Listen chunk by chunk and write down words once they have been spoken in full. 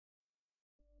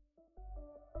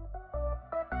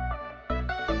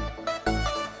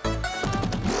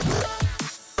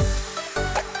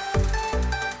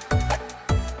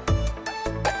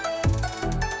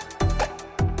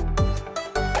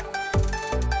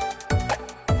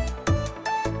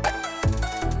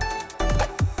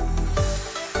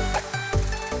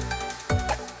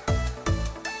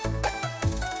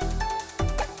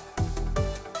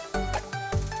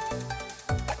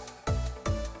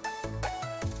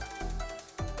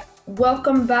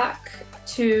Welcome back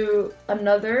to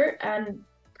another and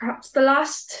perhaps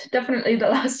definitely the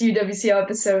last UWC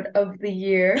episode of the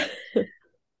year.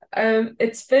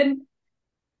 It's been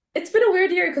a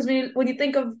weird year because when you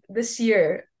think of this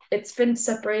year, it's been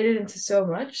separated into so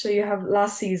much. So you have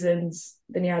last season's,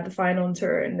 then you had the final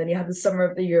turn, then you had the summer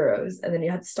of the Euros, and then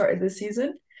you had the start of this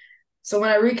season. So when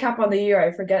I recap on the year,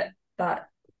 I forget that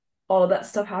all of that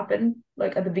stuff happened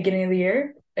like at the beginning of the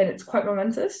year, and it's quite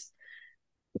momentous.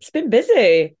 It's been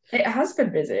busy. It has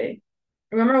been busy.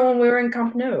 Remember when we were in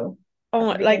Camp Nou at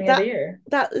Oh, the like beginning of the that year?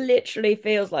 that literally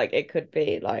feels like it could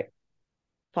be like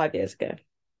 5 years ago.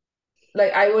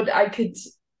 Like I could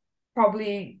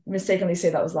probably mistakenly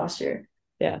say that was last year,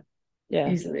 Yeah. Yeah.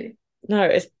 easily. No,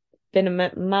 it's been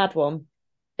a mad one.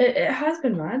 It has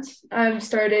been mad. I'm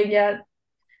starting, yeah.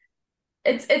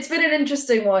 It's been an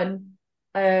interesting one.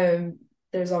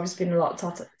 There's obviously been a lot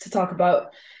to talk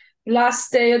about.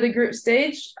 Last day of the group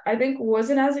stage, I think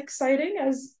wasn't as exciting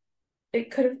as it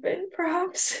could have been,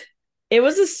 perhaps. It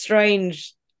was a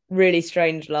strange, really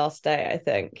strange last day, I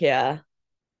think. Yeah.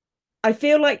 I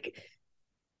feel like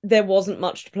there wasn't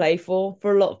much to play for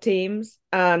a lot of teams.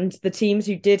 And the teams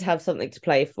who did have something to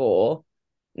play for,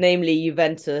 namely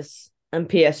Juventus and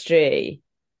PSG,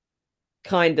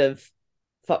 kind of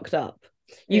fucked up.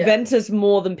 Yeah. Juventus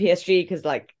more than PSG because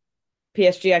like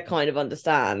PSG I kind of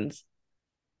understand.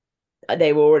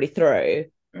 They were already through.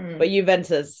 But Mm.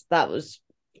 Juventus, that was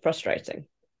frustrating.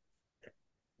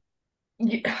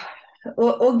 You,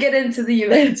 we'll get into the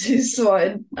Juventus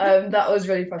one. That was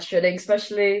really frustrating,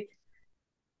 especially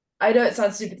I know it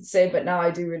sounds stupid to say, but now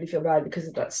I do really feel bad because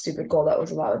of that stupid goal that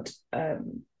was allowed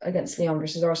against Lyon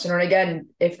versus Arsenal. And again,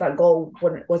 if that goal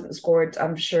wasn't scored,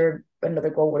 I'm sure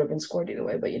another goal would have been scored either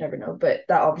way, but you never know. But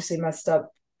that obviously messed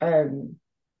up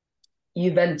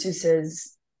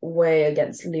Juventus's way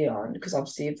against Lyon because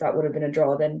obviously if that would have been a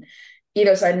draw, then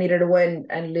either side needed a win,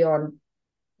 and Lyon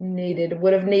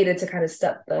would have needed to kind of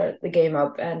step the game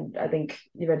up, and I think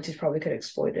Juventus probably could have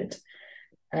exploited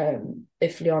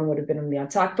if Leon would have been on the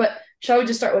attack. But shall we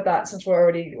just start with that since we're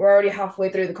already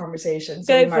halfway through the conversation,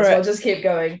 so we Go might for as well it. just keep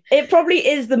going. It probably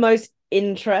is the most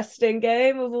interesting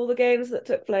game of all the games that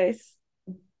took place.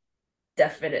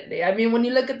 Definitely. I mean, when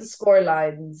you look at the score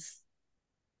lines,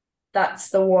 that's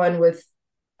the one with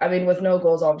I mean, with no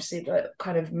goals, obviously, but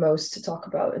kind of most to talk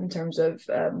about in terms of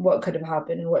what could have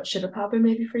happened and what should have happened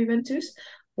maybe for Juventus.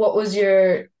 What was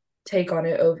your take on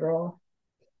it overall?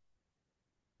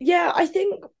 Yeah, I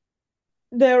think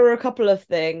there were a couple of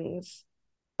things.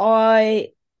 I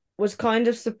was kind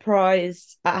of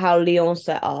surprised at how Lyon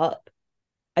set up.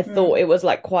 I thought Mm. it was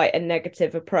like quite a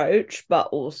negative approach, but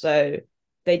also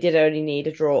they did only need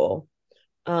a draw.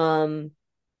 Um,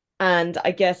 And I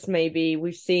guess maybe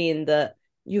we've seen that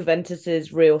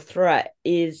Juventus's real threat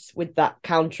is with that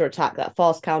counter attack, that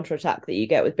fast counter attack that you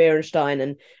get with Beerenstein,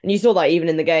 and you saw that even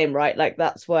in the game, right? Like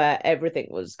that's where everything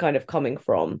was kind of coming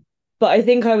from. But I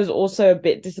think I was also a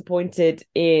bit disappointed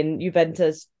in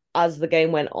Juventus as the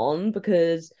game went on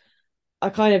because I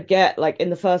kind of get like in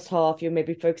the first half you're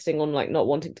maybe focusing on like not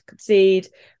wanting to concede,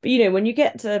 but when you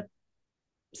get to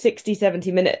 60,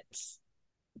 70 minutes,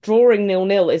 drawing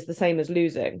 0-0 is the same as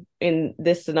losing in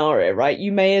this scenario, right?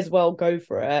 You may as well go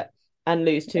for it and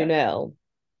lose 2 Yeah. 0.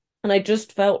 And I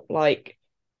just felt like,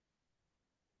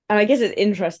 and I guess it's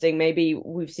interesting, maybe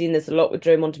we've seen this a lot with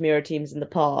Joe Montemurro teams in the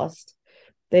past.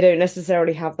 They don't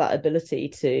necessarily have that ability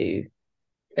to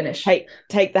Finish. take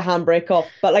the handbrake off,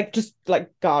 but like just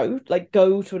like go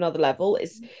to another level.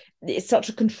 It's such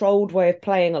a controlled way of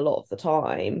playing a lot of the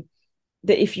time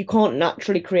that if you can't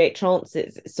naturally create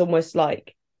chances, it's almost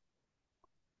like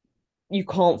you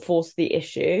can't force the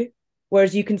issue.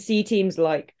 Whereas you can see teams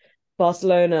like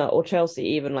Barcelona or Chelsea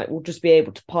even like will just be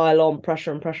able to pile on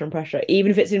pressure and pressure and pressure,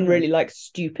 even if it's in really Mm. like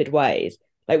stupid ways.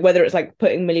 Like whether it's like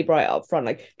putting Millie Bright up front,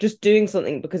 like just doing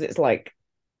something because it's like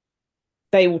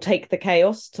they will take the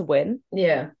chaos to win.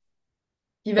 Yeah.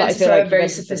 But I Juventus feel are like very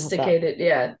Juventus didn't have that. sophisticated.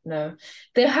 Yeah, no.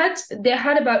 They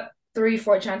had about three,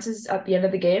 four chances at the end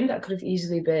of the game that could have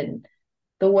easily been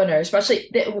the winner,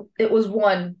 especially it was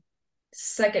one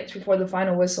seconds before the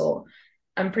final whistle.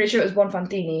 I'm pretty sure it was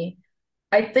Bonfantini.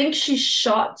 I think she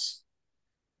shot,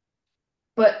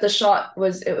 but the shot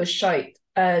was shite.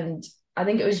 And I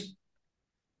think it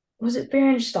was it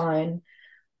Berenstein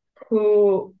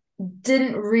who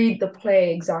didn't read the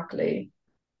play exactly.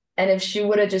 And if she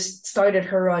would have just started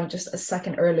her run just a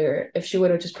second earlier, if she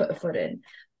would have just put a foot in,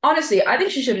 honestly, I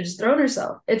think she should have just thrown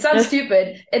herself. It sounds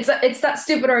stupid. It's that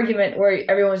stupid argument where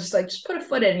everyone's just like, just put a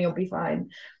foot in and you'll be fine.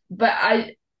 But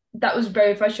that was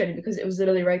very frustrating because it was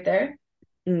literally right there.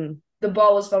 Mm. the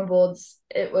ball was fumbled.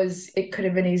 It could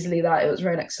have been easily that. It was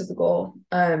right next to the goal.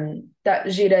 That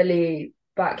Girelli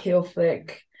back heel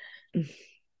flick.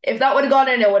 If that would have gone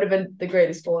in, it would have been the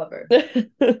greatest goal ever.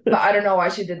 But I don't know why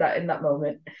she did that in that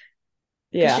moment.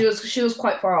 Because Yeah. she was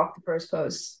quite far off the first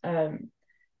post.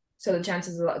 So the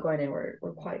chances of that going in were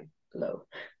quite low.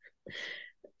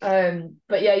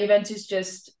 But yeah, Juventus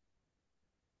just,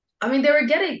 I mean, they were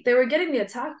getting the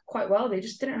attack quite well. They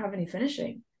just didn't have any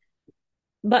finishing.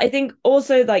 But I think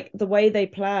also like the way they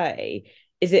play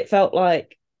is it felt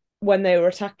like when they were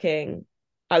attacking,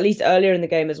 at least earlier in the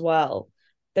game as well,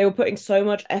 they were putting so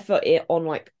much effort on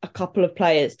like a couple of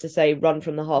players to say run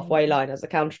from the halfway line as a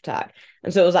counterattack.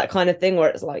 And so it was that kind of thing where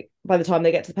it's like by the time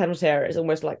they get to the penalty area, it's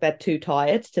almost like they're too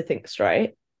tired to think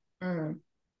straight.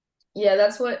 Yeah,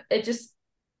 that's what it just,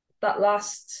 that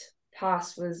last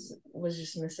pass was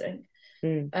just missing.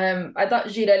 I thought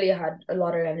Girelli had a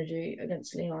lot of energy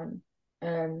against Lyon.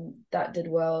 That did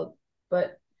well,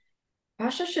 but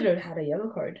Pasha should have had a yellow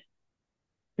card.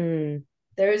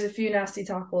 There was a few nasty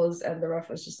tackles, and the ref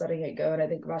was just letting it go. And I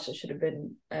think Pasha should have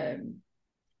been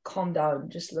calmed down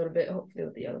just a little bit. Hopefully,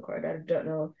 with the yellow card, I don't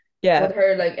know. Yeah, with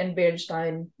her like in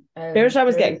Bernstein, Bernstein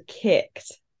was getting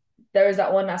kicked. There was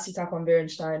that one nasty tackle on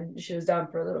Bernstein. She was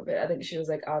down for a little bit. I think she was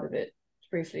like out of it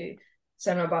briefly.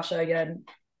 Senma Basha again,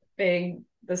 being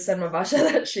the Senma Basha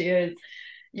that she is.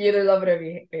 You either love it or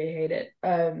you hate it.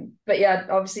 But yeah,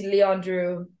 obviously Lyon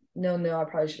drew 0-0. I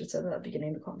probably should have said that at the beginning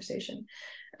of the conversation.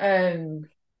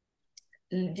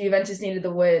 Juventus needed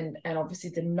the win and obviously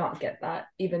did not get that,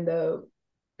 even though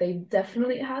they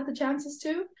definitely had the chances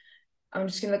to. I'm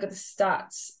just gonna look at the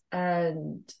stats,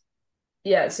 and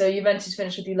yeah, so Juventus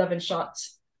finished with 11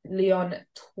 shots, Lyon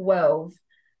 12,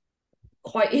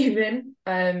 quite even.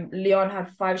 Lyon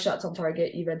had 5 shots on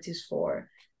target, Juventus 4.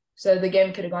 So the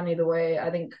game could have gone either way.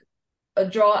 I think a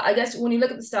draw, I guess when you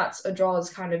look at the stats, a draw is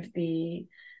kind of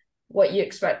what you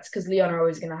expect, because Lyon are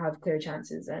always going to have clear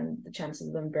chances, and the chances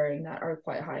of them burying that are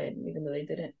quite high, and even though they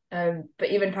didn't. But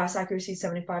even pass accuracy,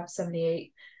 75 to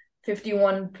 78,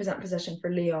 51% possession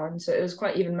for Lyon. So it was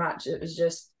quite even match. It was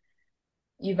just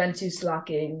Juventus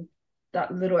lacking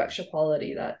that little extra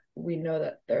quality that we know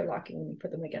that they're lacking when you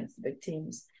put them against the big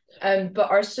teams. But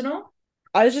Arsenal,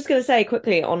 I was just going to say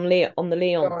quickly on the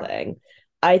Lyon thing.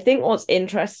 I think what's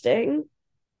interesting,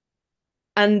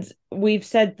 and we've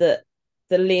said that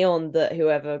the Lyon that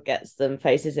whoever gets them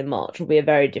faces in March will be a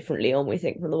very different Lyon, we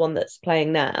think, from the one that's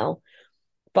playing now.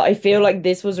 But I feel like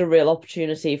this was a real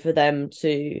opportunity for them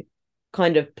to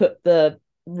kind of put the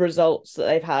results that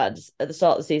they've had at the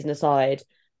start of the season aside,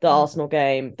 the Arsenal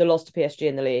game, the loss to PSG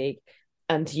in the league,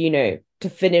 and to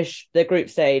finish the group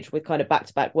stage with kind of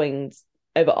back-to-back wins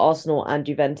over Arsenal and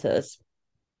Juventus,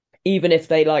 even if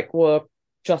they were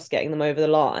just getting them over the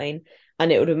line,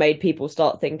 and it would have made people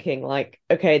start thinking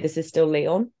okay, this is still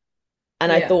Lyon.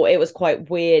 And I thought it was quite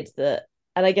weird that,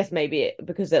 and I guess maybe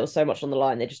because there was so much on the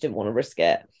line, they just didn't want to risk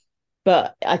it.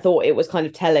 But I thought it was kind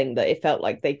of telling that it felt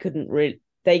like they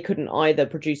couldn't either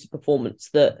produce a performance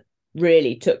that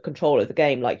really took control of the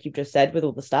game, like you just said, with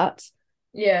all the stats.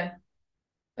 Yeah.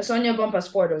 Sonia Bompa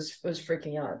Sport was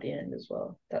freaking out at the end as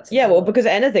well. Because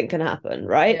anything can happen,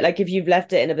 right? Yeah. If you've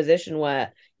left it in a position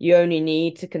where you only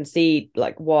need to concede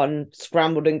one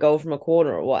scrambled in goal from a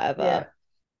corner or whatever. Yeah.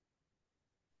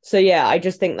 So yeah, I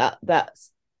just think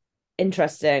that's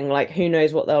interesting. Who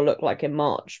knows what they'll look like in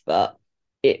March, but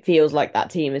it feels like that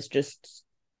team is just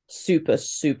super,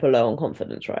 super low on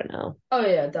confidence right now. Oh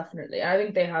yeah, definitely. I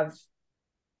think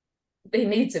they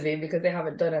need to be, because they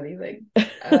haven't done anything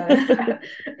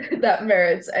that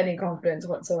merits any confidence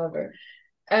whatsoever.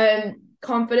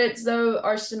 Confidence though,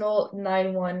 Arsenal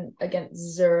 9-1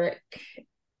 against Zurich.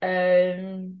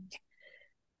 And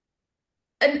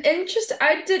interest,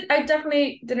 I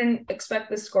definitely didn't expect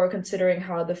this score, considering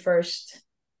how the first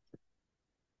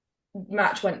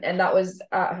match went, and that was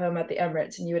at home at the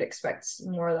Emirates, and you would expect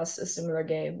more or less a similar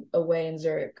game away in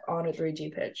Zurich on a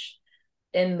 3G pitch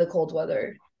in the cold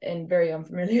weather in very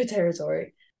unfamiliar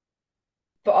territory.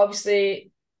 But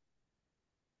obviously,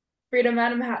 Frida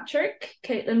Manum hat trick,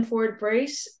 Caitlin Ford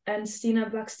brace, and Stina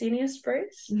Blackstenius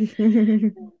brace.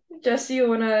 Jesse, you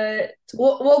wanna?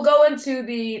 We'll go into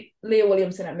the Leah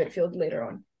Williamson at midfield later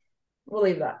on. We'll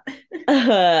leave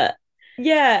that.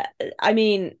 Yeah, I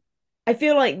mean, I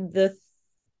feel like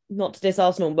not to diss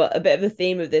Arsenal, but a bit of the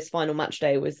theme of this final match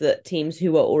day was that teams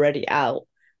who were already out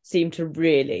seem to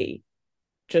really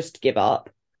just give up.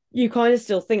 You kind of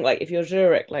still think, if you're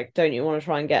Zurich, don't you want to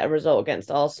try and get a result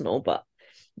against Arsenal? But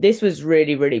this was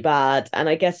really, really bad. And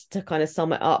I guess to kind of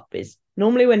sum it up is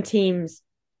normally when teams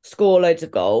score loads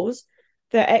of goals,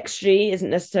 their XG isn't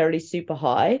necessarily super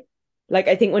high. Like,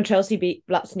 I think when Chelsea beat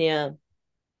Blatnia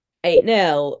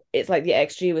 8-0, it's like the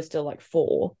XG was still like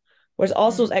 4, whereas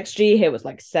Arsenal's Mm. XG here was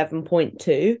like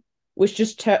 7.2, which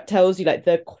just tells you like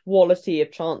the quality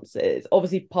of chances.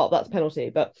 Obviously, part of that's penalty,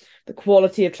 but the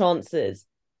quality of chances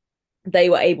they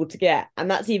were able to get. And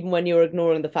that's even when you're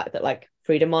ignoring the fact that like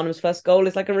Frida Maanum's first goal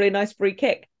is like a really nice free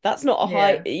kick. That's not a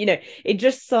high, Yeah. it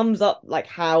just sums up like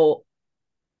how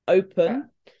Uh, open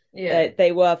yeah.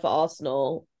 they were for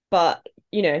Arsenal. But,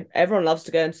 everyone loves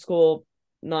to go and score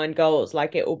 9 goals.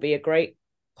 Like, it will be a great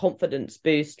confidence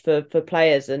boost for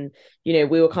players. And, we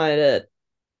were kind of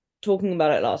talking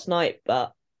about it last night,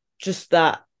 but just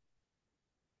that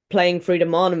playing Frida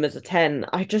Maanum as a 10,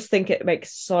 I just think it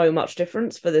makes so much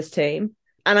difference for this team.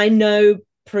 And I know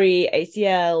pre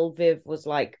ACL, Viv was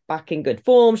like back in good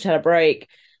form. She had a break,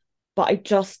 but I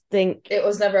just think It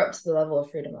was never up to the level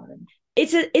of Freedom Island.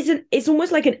 it's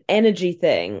almost like an energy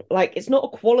thing. Like, it's not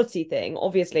a quality thing,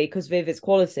 obviously, because Viv is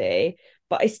quality,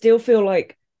 but I still feel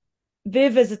like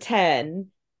Viv as a 10,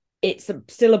 it's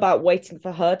still about waiting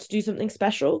for her to do something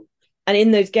special. And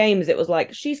in those games, it was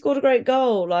like, she scored a great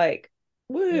goal, like,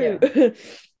 woo, Yeah.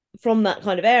 from that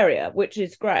kind of area, which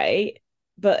is great.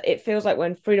 But it feels like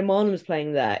when Frida Maanum's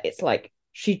playing there, it's like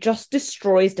she just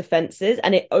destroys defenses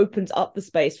and it opens up the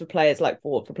space for players like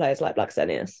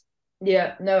Blacksenius.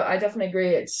 Yeah, no, I definitely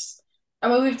agree. I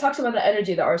mean, we've talked about the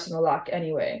energy that Arsenal lack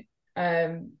anyway.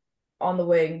 On the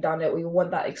wing, down it, we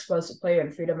want that explosive player,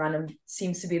 and Frida Maanum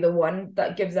seems to be the one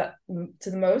that gives that to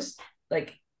the most,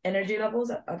 like energy levels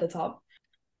at the top.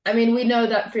 I mean, we know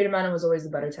that Frida Maanum was always the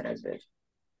better tennis Viv.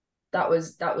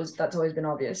 That's always been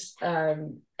obvious.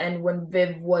 And when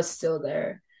Viv was still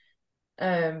there,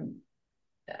 um,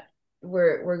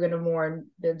 we're gonna mourn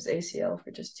Viv's ACL for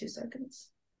just 2 seconds.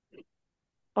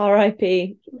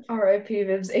 R.I.P. R.I.P.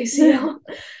 Viv's ACL.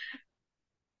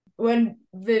 When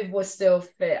Viv was still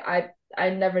fit, I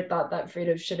never thought that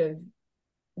Frida should have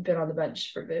been on the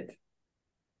bench for Viv.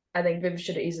 I think Viv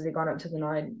should have easily gone up to the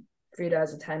 9, Frida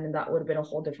as a 10, and that would have been a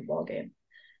whole different ball game.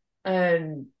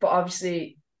 But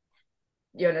obviously,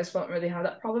 Jonas won't really have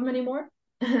that problem anymore.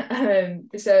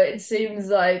 So it seems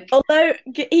like Although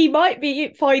he might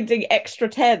be finding extra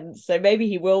tens, so maybe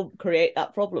he will create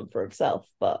that problem for himself,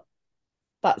 but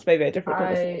that's maybe a different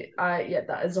conversation. yeah,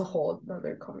 that is a whole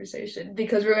other conversation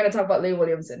because we're going to talk about Lee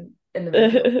Williamson in the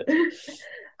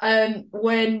midfield.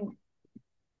 When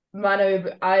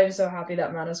Mano, I am so happy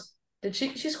that Mano's did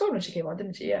she scored when she came on,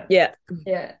 didn't she? Yeah. Yeah.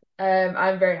 Yeah.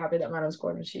 I'm very happy that Mano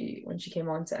scored when she came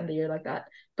on to end the year like that.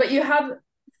 But you have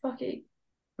fucking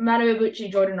Mano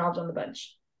Ibuchi, Jordan Nobbs on the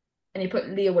bench, and you put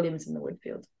Leah Williams in the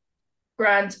midfield.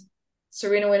 Grand,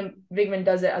 Serena Wigman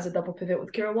does it as a double pivot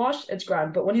with Kira Walsh. It's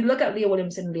grand, but when you look at Leah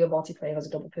Williamson and Leah Volti playing as a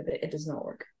double pivot, it does not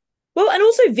work. Well, and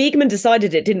also Wiegman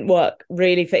decided it didn't work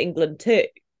really for England too,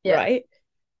 Yeah, right?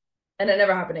 and it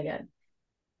never happened again.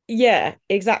 Yeah,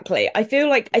 exactly. I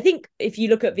think if you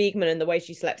look at Wiegman and the way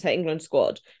she selects her England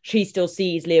squad, she still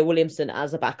sees Leah Williamson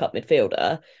as a backup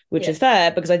midfielder, which Yeah, is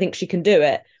fair because I think she can do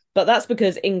it. But that's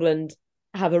because England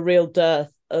have a real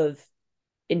dearth of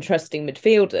interesting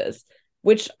midfielders,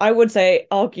 which I would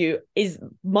argue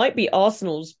might be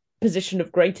Arsenal's position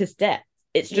of greatest depth.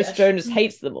 It's just yes, Jonas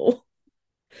hates them all.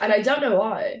 and I don't know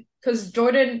why, because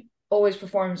Jordan always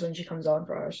performs when she comes on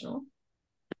for Arsenal.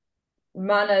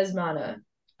 Mana is Mana,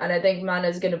 and I think Mana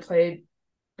is going to play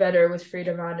better with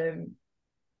Frida Mana.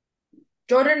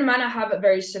 Jordan and Mana have a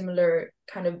very similar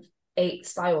kind of 8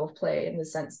 style of play in the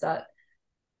sense that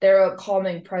they're a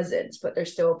calming presence, but they're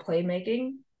still a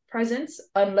playmaking presence,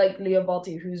 unlike Leah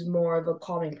Volti, who's more of a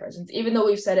calming presence, even though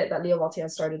we've said it that Leah Volti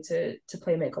has started to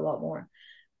play make a lot more.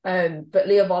 But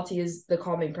Leah Volti is the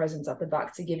calming presence at the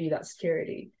back to give you that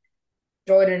security.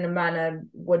 Jordan and Mana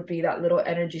would be that little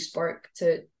energy spark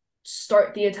to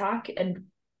start the attack and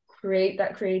create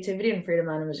that creativity, and Frida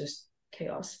Mana was just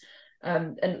chaos.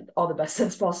 In all the best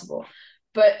sense possible.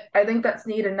 But I think that's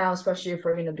needed now, especially if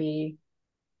we're going to be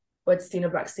what Stina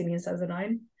Blackstenius as a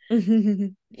 9.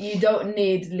 You don't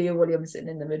need Leah Williamson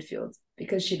in the midfield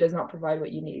because she does not provide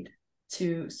what you need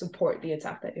to support the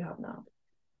attack that you have now.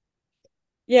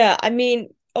 Yeah, I mean,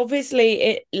 obviously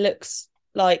it looks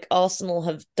like Arsenal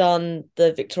have done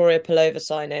the Victoria Pelova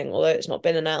signing, although it's not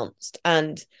been announced.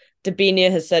 And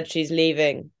Dabinia has said she's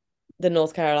leaving the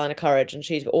North Carolina Courage, and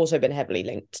she's also been heavily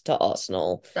linked to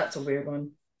Arsenal. That's a weird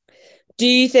one. Do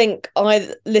you think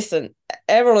listen,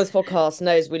 everyone on this podcast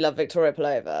knows we love Victoria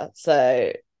Pelova,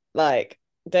 so like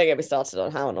don't get me started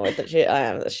on how annoyed I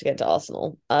am that she's getting to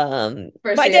Arsenal. First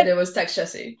thing I did was text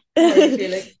Jessie. How are you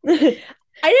feeling?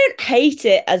 I don't hate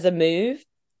it as a move.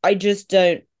 I just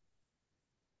don't.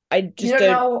 We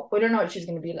don't know what she's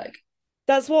gonna be like.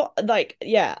 That's what, like,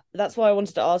 yeah, that's why I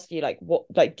wanted to ask you, like, what,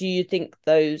 like, do you think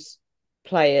those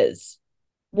players,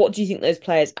 what do you think those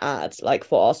players add, like,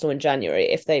 for Arsenal in January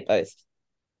if they both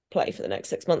play for the next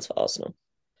 6 months for Arsenal?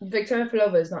 Victor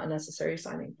Filova is not a necessary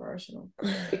signing for Arsenal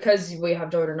because we have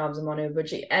Jordan Nobbs and Manu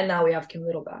Abuji, and now we have Kim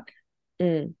Little back.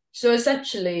 Mm, So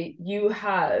essentially, you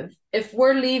have, if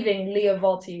we're leaving Leah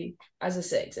Volti as a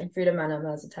six and Frida Manham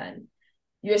as a 10,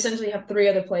 you essentially have three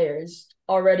other players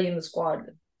already in the squad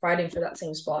fighting for that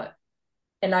same spot.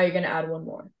 And now you're going to add one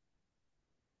more,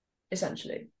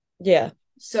 essentially. yeah.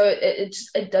 So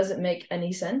it doesn't make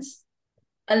any sense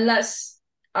unless,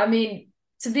 I mean,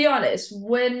 to be honest,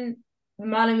 when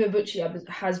Manu Ibuchi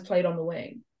has played on the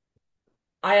wing,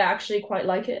 I actually quite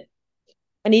like it.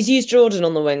 And he's used Jordan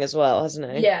on the wing as well,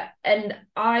 hasn't he? Yeah, and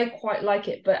I quite like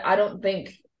it, but I don't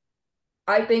think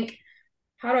I think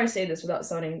how do I say this without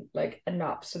sounding like an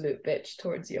absolute bitch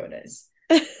towards Jonas?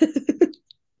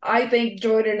 I think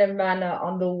Jordan and Mana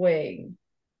on the wing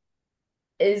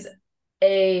is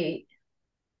a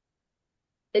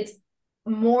it's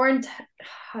more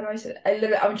how do I say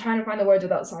it? I'm trying to find the words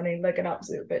without sounding like an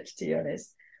absolute bitch to be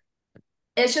honest.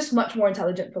 It's just much more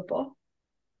intelligent football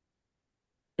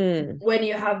Mm, when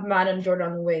you have Man and Jordan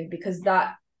on the wing because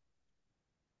that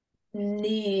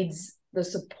needs the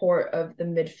support of the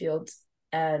midfield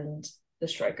and the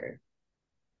striker.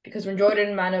 Because when Jordan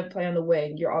and Mana play on the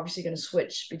wing, you're obviously going to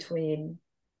switch between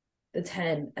the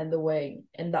 10 and the wing,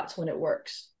 and that's when it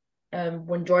works.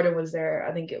 When Jordan was there,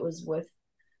 I think it was with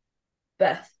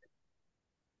Beth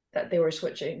that they were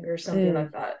switching or something mm.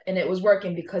 like that. And it was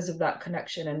working because of that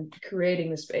connection and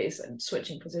creating the space and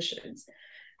switching positions.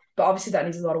 But obviously that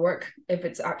needs a lot of work if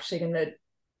it's actually going to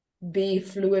be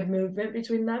fluid movement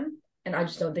between them. And I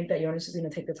just don't think that Jonas is going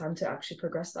to take the time to actually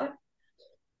progress that.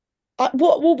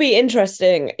 What will be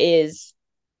interesting is,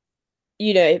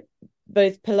 you know,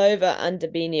 both Pelova and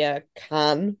Dabinia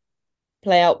can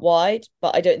play out wide,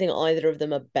 but I don't think either of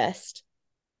them are best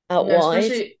out No, wide.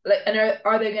 especially like, and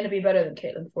are they going to be better than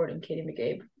Caitlin Ford and Katie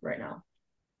McCabe right now?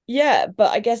 Yeah,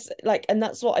 but I guess like, and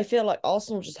that's what I feel like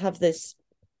Arsenal just have this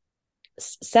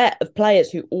set of players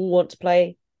who all want to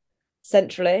play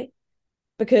centrally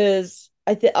because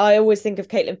I always think of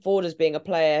Caitlin Ford as being a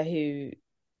player who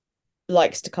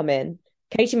likes to come in.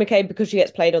 Katie McCabe, because she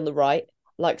gets played on the right,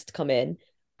 likes to come in.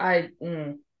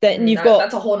 Then you've got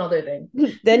That's a whole nother thing.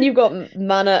 then you've got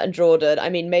Mana and Jordan. I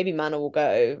mean, maybe Mana will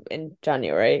go in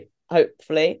January,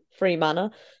 hopefully. Free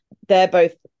Mana. They're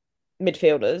both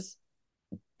midfielders.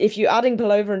 If you're adding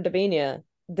Pelova and Dabinia,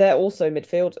 they're also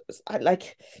midfielders.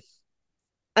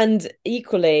 And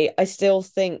equally, I still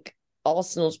think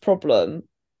Arsenal's problem,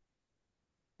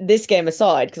 this game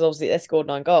aside, because obviously they scored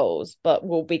 9 goals, but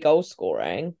will be goal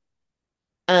scoring.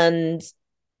 And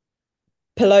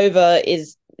Pelova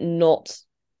is not,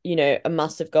 a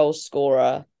massive goal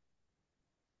scorer.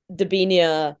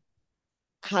 Dabinia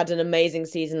had an amazing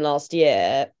season last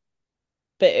year,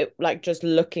 but like just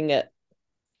looking at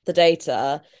the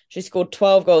data, she scored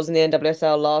 12 goals in the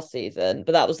NWSL last season,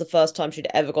 but that was the first time she'd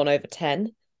ever gone over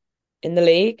 10 in the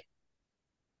league.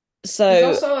 He's So,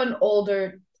 also an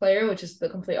older player, which is the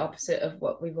complete opposite of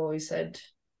what we've always said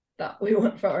that we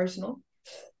want for Arsenal.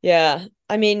 yeah,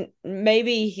 I mean,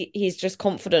 maybe he's just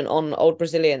confident on old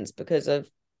Brazilians because of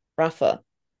Rafa.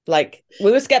 Like,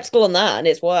 we were skeptical on that and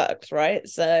it's worked, right?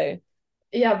 So,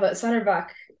 Yeah, but center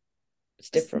back it's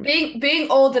different.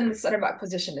 being old in the center back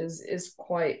position is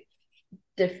quite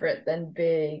different than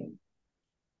being,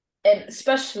 and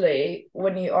especially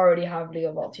when you already have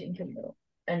Leo Valti and Kimbo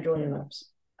and Jordan Mm. Knopps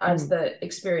as Mm. the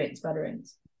experienced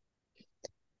veterans.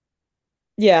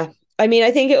 Yeah. I mean,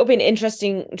 I think it'll be an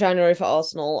interesting January for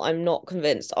Arsenal. I'm not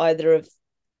convinced either of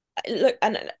look,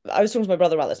 and I was talking to my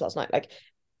brother about this last night. Like,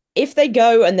 if they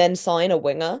go and then sign a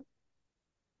winger,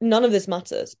 none of this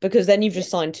matters because then you've Yeah.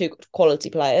 just signed two quality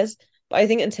players. But I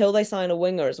think until they sign a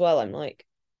winger as well, I'm like,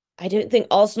 I don't think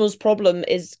Arsenal's problem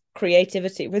is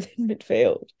creativity within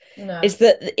midfield. No. It's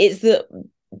that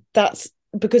that's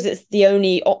because it's the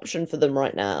only option for them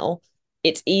right now.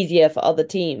 It's easier for other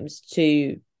teams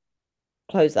to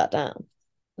close that down.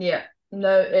 Yeah.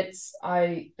 No,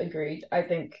 I agreed. I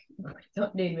think we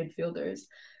don't need midfielders.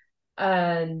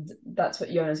 And that's what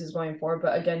Jonas is going for.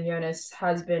 But again, Jonas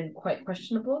has been quite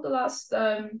questionable the last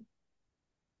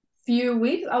few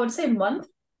weeks, I would say month,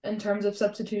 in terms of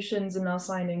substitutions and now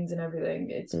signings and everything.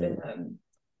 It's been Mm.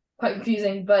 quite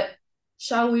confusing. But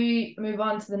shall we move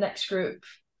on to the next group?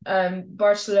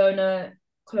 Barcelona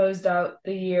closed out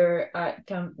the year at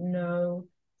Camp Nou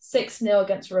 6-0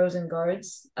 against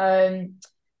Rosengards.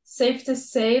 Safe to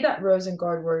say that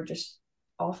Rosengard were just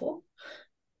awful.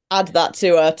 Add that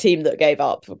to a team that gave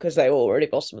up because they were already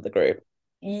bottom of the group.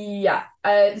 Yeah,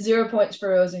 0 points for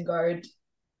Rosengard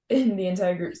in the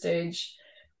entire group stage.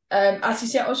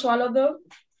 Assisi Oswala though,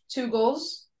 2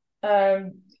 goals.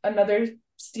 Another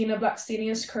Stina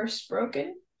Blackstenius curse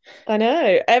broken. I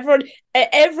know.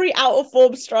 Every out of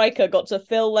form striker got to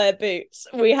fill their boots.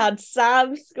 We had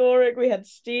Sam scoring, we had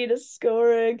Stina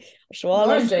scoring, Shwala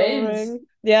Lauren James. scoring.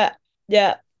 Yeah,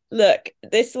 yeah. Look,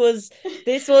 this was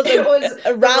It was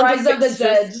a the round of rise of the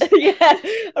fixtures. dead. Yeah,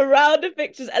 a round of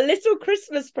fixtures, a little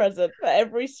Christmas present for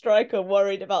every striker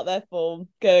worried about their form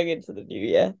going into the new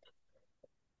year.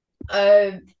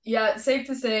 Yeah, safe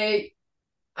to say,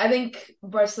 I think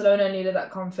Barcelona needed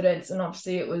that confidence, and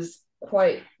obviously it was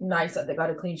quite nice that they got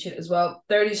a clean sheet as well.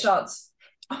 30 shots,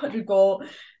 100 goal,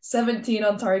 17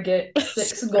 on target,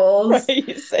 6 goals,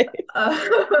 Crazy.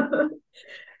 uh,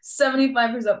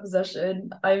 75% possession.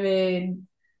 I mean,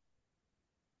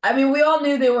 we all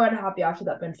knew they were unhappy after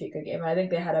that Benfica game. I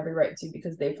think they had every right to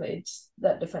because they played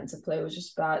that defensive play was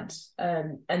just bad.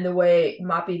 And the way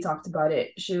Mappy talked about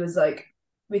it, she was like,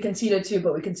 "We conceded two,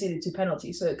 but we conceded two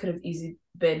penalties, so it could have easily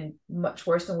been much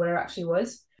worse than what it actually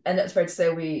was." And that's fair to say.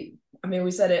 We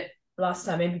said it last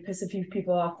time. Maybe piss a few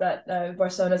people off that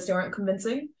Barcelona still aren't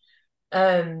convincing.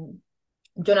 Um,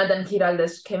 Jonathan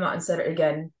Giraldes came out and said it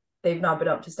again. They've not been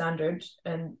up to standard,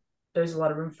 and there's a lot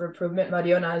of room for improvement.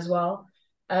 Mariona as well.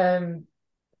 Um,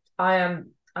 I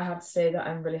have to say that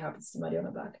I'm really happy to see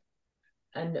Mariona back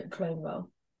and playing well.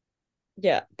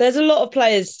 Yeah, there's a lot of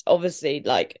players, obviously,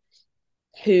 like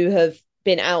who have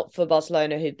been out for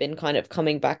Barcelona who've been kind of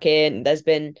coming back in. There's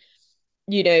been,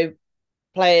 you know,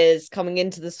 players coming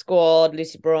into the squad,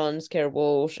 Lucy Bronze, Kira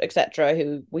Walsh, etc.,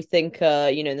 who we think,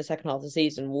 in the second half of the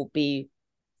season will be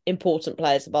important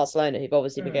players for Barcelona who've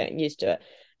obviously been getting used to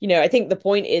it. I think the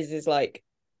point is like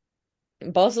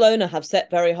Barcelona have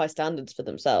set very high standards for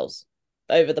themselves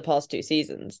over the past 2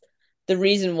 seasons. The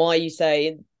reason why you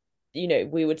say,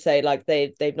 we would say like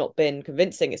they've not been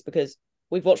convincing is because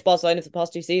we've watched Barcelona for the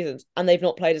past 2 seasons and they've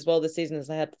not played as well this season as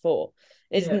they had before.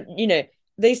 It's Yeah.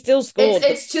 They still scored.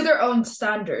 It's to their own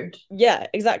standard. Yeah,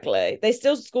 exactly. They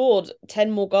still scored 10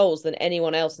 more goals than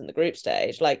anyone else in the group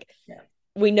stage. Like, Yeah.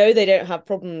 we know they don't have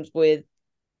problems with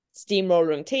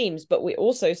steamrolling teams, but we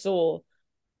also saw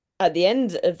at the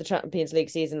end of the Champions League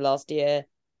season last year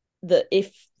that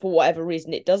if for whatever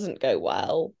reason it doesn't go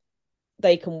well,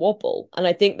 they can wobble. And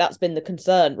I think that's been the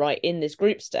concern, right, in this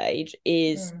group stage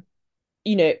is,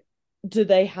 you know, do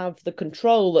they have the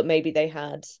control that maybe they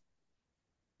had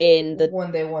in the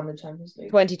When they won the Champions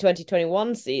League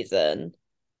 2020-21 season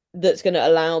that's going to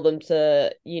allow them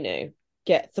to,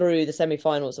 get through the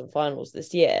semi-finals and finals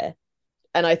this year?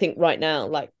 And I think right now,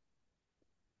 like,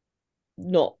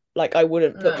 not like I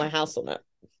wouldn't put my house on it.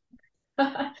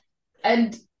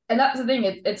 and that's the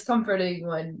thing. It's comforting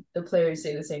when the players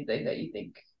say the same thing that you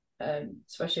think,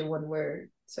 especially when we're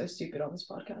so stupid on this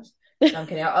podcast. No, I'm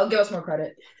kidding. I'll give us more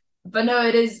credit, but no,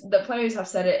 it is the players have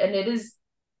said it, and it is.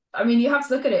 I mean, you have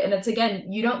to look at it, and it's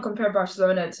again, you don't compare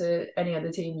Barcelona to any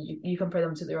other team. You compare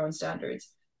them to their own standards,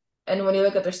 and when you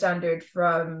look at their standard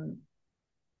from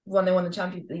when they won the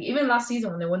Champions League, even last season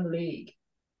when they won the league,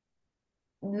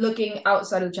 looking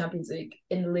outside of the Champions League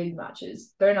in the league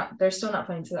matches, they're still not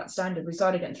playing to that standard. We saw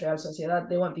it against Real Sociedad.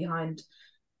 They went behind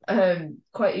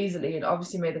quite easily and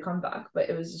obviously made the comeback, but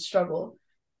it was a struggle.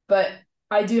 But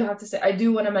I do have to say, I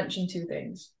do want to mention two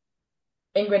things.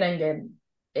 Ingrid Engen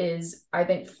is, I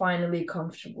think, finally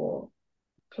comfortable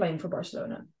playing for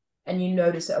Barcelona. And you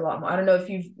notice it a lot more. I don't know if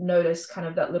you've noticed kind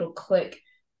of that little click,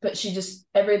 but she just,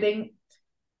 everything,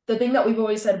 the thing that we've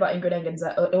always said about Ingrid Engen is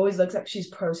that it always looks like she's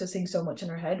processing so much in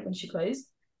her head when she plays.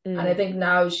 And I think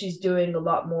now she's doing a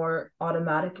lot more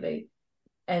automatically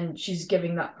and she's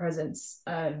giving that presence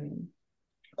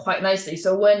quite nicely.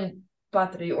 So when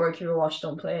Bathory or Kira Walsh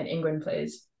don't play and Ingrid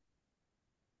plays,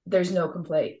 there's no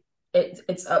complaint.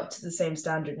 It's up to the same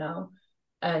standard now.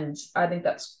 And I think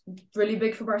that's really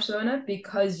big for Barcelona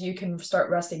because you can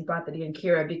start resting Bathory and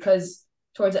Kira because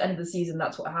towards the end of the season,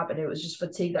 that's what happened. It was just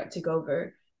fatigue that took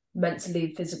over,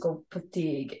 mentally, physical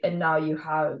fatigue. And now you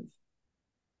have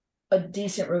a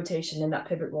decent rotation in that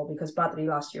pivot role because Bathory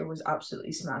last year was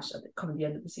absolutely smashed at coming the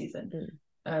end of the season.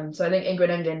 So I think Ingrid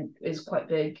Engen is quite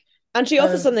big. And she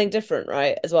offers something different,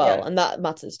 right, as well. Yeah. And that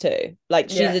matters too. Like,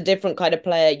 she's a different kind of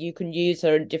player. You can use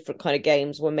her in different kind of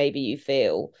games where maybe you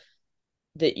feel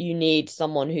that you need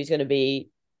someone who's going to be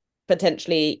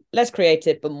potentially less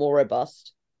creative but more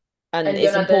robust. And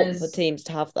it's important for teams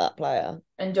to have that player.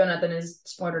 And Jonathan is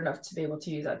smart enough to be able to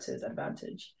use that to his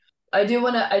advantage. I do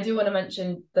want to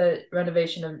mention the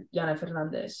renovation of Yana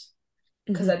Fernandez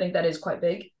because I think that is quite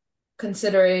big,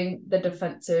 considering the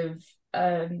defensive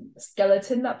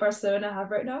skeleton that Barcelona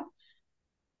have right now.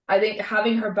 I think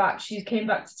having her back, she came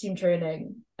back to team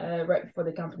training right before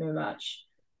the Camp Nou match.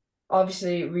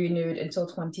 Obviously renewed until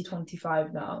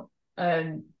 2025 now.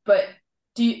 But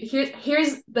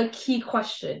here's the key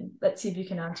question. Let's see if you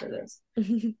can answer this.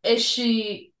 Is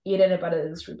she Irene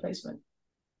Paredes' replacement?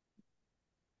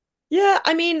 Yeah,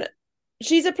 I mean,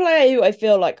 she's a player who I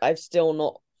feel like I've still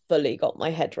not fully got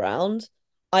my head round.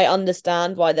 I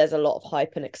understand why there's a lot of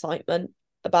hype and excitement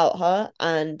about her,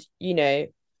 and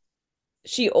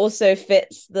she also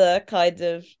fits the kind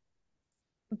of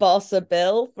Barca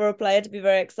bill for a player to be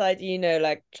very excited,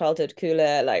 like childhood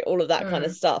cooler, like all of that kind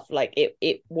of stuff. Like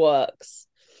it works.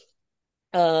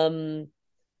 Um,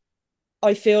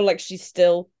 I feel like she's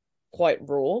still quite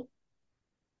raw,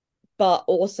 but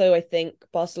also I think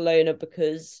Barcelona,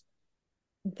 because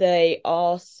they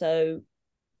are so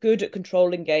good at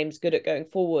controlling games, good at going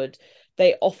forward,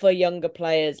 they offer younger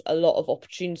players a lot of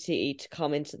opportunity to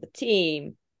come into the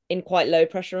team in quite low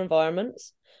pressure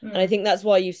environments. And I think that's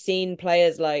why you've seen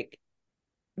players like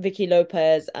Vicky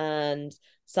Lopez and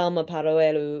Salma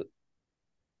Paruelu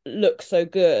look so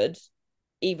good,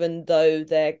 even though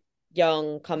they're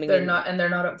young coming They're in. not, and they're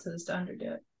not up to the standard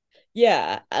yet.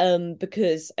 Yeah,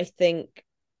 because I think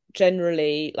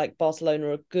generally like Barcelona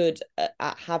are good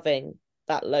at having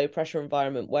that low pressure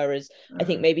environment, whereas I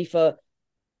think maybe for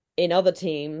in other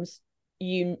teams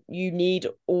you need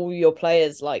all your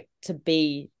players like to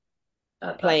be At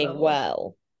that playing level.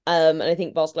 well. And I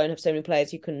think Barcelona have so many players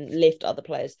who can lift other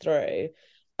players through.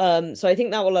 So I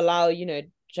think that will allow,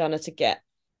 Jana to get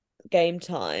game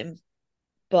time.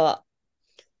 But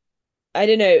I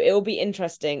don't know, it will be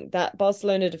interesting. That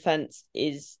Barcelona defense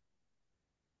is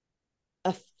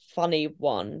a funny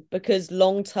one because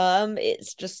long term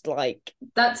it's just like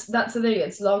That's the thing.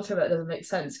 It's long term that doesn't make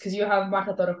sense because you have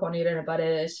Marta Torrecón, Irene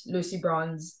Paredes, Lucy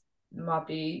Bronze,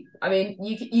 Mappy. I mean,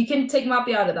 you can take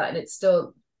Mappy out of that, and it's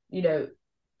still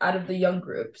out of the young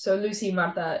group. So Lucy,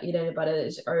 Marta, Irene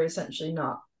Paredes are essentially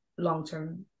not long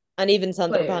term and even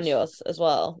Sandra players. Panos as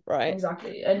well, right?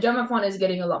 Exactly. And Gemma Font is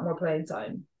getting a lot more playing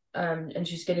time. And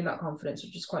she's getting that confidence,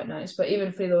 which is quite nice. But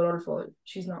even Frida Rodolfo,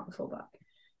 she's not the fullback.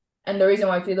 And the reason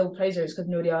why Frida plays her is because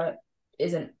Nuria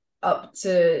isn't up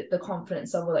to the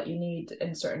confidence level that you need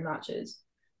in certain matches.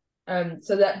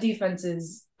 So that defense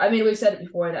is, I mean, we've said it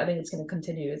before, and I think it's going to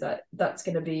continue, is that that's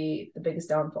going to be the biggest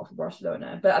downfall for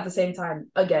Barcelona. But at the same time,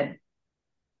 again,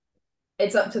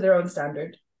 it's up to their own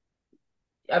standard.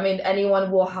 I mean,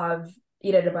 anyone will have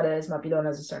Irene Paredes Mapilon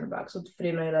as a center back, so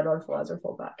Frida Rodolfo as a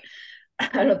fullback.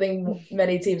 I don't think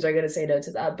many teams are going to say no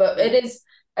to that. But it is,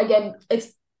 again,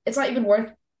 it's not even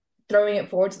worth throwing it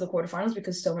forward to the quarterfinals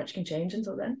because so much can change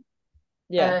until then.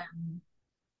 Yeah.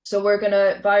 So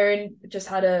Bayern just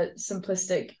had a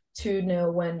simplistic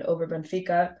 2-0 win over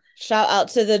Benfica. Shout out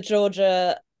to the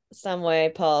Georgia Stanway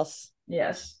pass.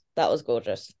 Yes. That was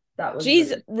gorgeous. That was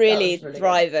She's really good.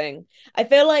 thriving. I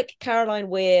feel like Caroline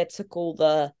Weir took all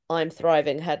the I'm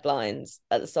thriving headlines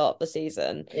at the start of the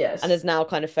season. Yes. And has now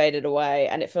kind of faded away.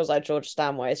 And it feels like Georgia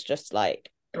Stanway is just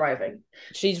like thriving.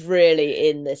 She's really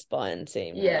in this Bayern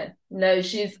team. Yeah. No,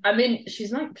 she's been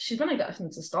like that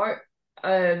since the start.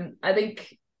 I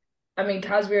mean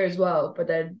Casimir as well, but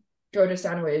then Georgia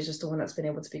Stanway is just the one that's been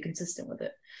able to be consistent with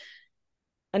it.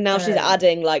 And now she's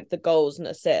adding like the goals and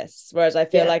assists, whereas I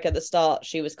feel like at the start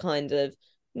she was kind of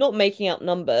not making up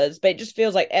numbers, but it just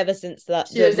feels like ever since that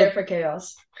she was there for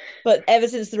chaos. But ever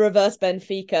since the reverse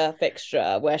Benfica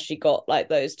fixture where she got like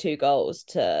those 2 goals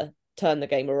to turn the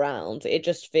game around, it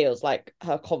just feels like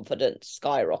her confidence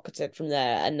skyrocketed from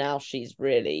there, and now she's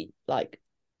really like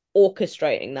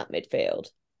orchestrating that midfield.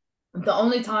 The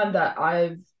only time that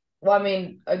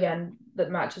again, the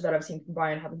matches that I've seen from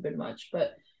Bayern haven't been much,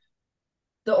 but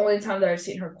the only time that I've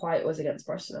seen her quiet was against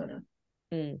Barcelona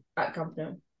at Camp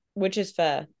Nou. Which is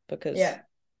fair because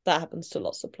that happens to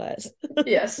lots of players.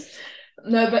 Yes.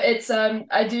 No, but it's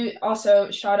I do also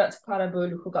shout out to Clara Bull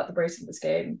who got the brace in this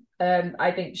game.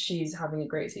 I think she's having a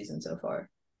great season so far.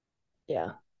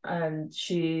 Yeah. And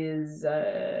she's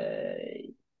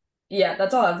that's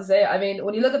all I have to say. I mean,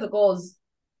 when you look at the goals,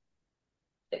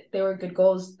 they were good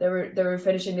goals. They were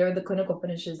finishing. They were the clinical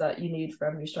finishes that you need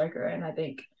from your striker. And I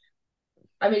think,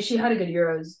 I mean, she had a good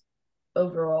Euros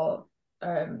overall.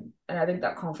 And I think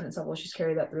that confidence level, she's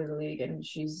carried that through the league, and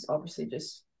she's obviously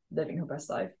just living her best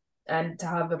life. And to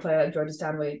have a player like Georgia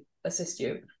Stanway assist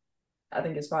you, I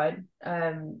think is fine.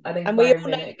 I think, and we all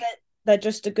know that they're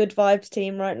just a good vibes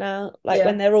team right now. Like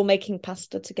when they're all making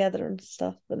pasta together and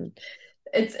stuff, and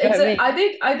I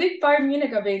think Bayern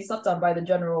Munich are being slept on by the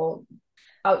general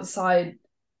outside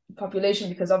population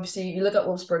because obviously you look at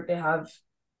Wolfsburg, they have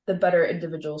the better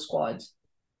individual squads.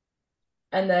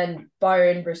 And then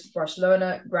Bayern versus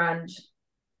Barcelona, grand.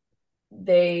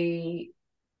 They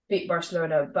beat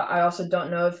Barcelona, but I also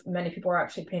don't know if many people are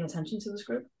actually paying attention to this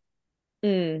group.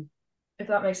 Mm. If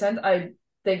that makes sense. I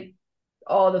think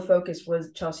all the focus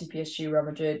was Chelsea, PSG, Real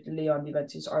Madrid, Lyon,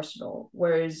 Juventus, Arsenal.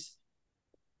 Whereas,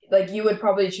 like, you would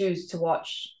probably choose to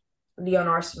watch Lyon,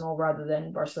 Arsenal rather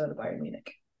than Barcelona, Bayern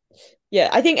Munich. Yeah,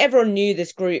 I think everyone knew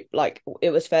this group, like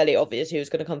it was fairly obvious who was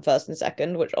going to come first and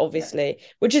second, which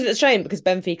is a shame because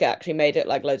Benfica actually made it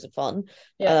like loads of fun.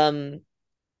 Yeah.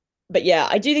 But yeah,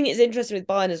 I do think it's interesting with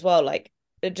Bayern as well. Like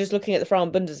just looking at the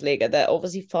Frauen Bundesliga, they're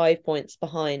obviously 5 points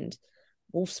behind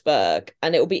Wolfsburg,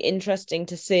 and it will be interesting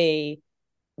to see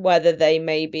whether they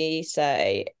maybe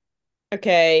say,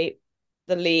 okay,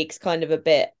 the league's kind of a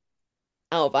bit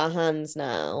out of our hands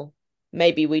now.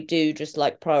 Maybe we do just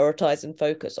like prioritize and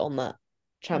focus on that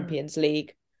Champions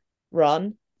League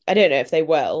run. I don't know if they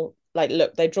will. Like,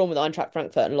 look, they've drawn with Eintracht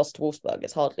Frankfurt and lost to Wolfsburg.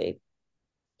 It's hardly.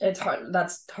 It's hard.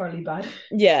 That's hardly bad.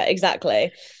 Yeah,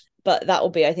 exactly. But that will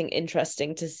be, I think,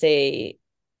 interesting to see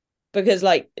because,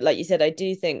 like you said, I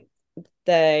do think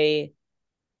they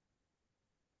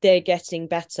they're getting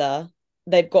better.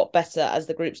 They've got better as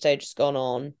the group stage has gone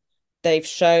on. They've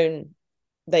shown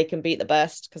they can beat the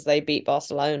best because they beat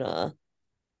Barcelona,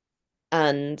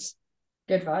 and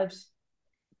Good vibes.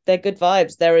 they're good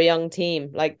vibes. They're a young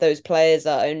team. Like those players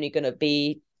are only going to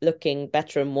be looking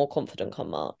better and more confident come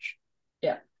March.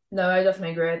 Yeah. No, I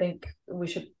definitely agree. I think we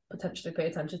should potentially pay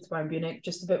attention to Bayern Munich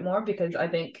just a bit more because I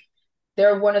think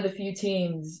they're one of the few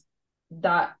teams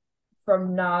that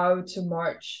from now to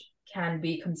March can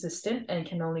be consistent and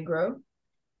can only grow.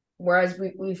 Whereas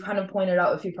we've kind of pointed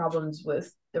out a few problems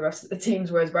with the rest of the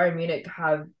teams, whereas Bayern Munich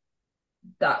have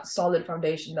that solid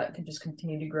foundation that can just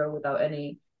continue to grow without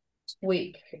any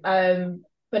tweak.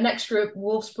 But next group,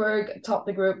 Wolfsburg top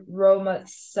the group, Roma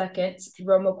second.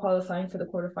 Roma qualifying for the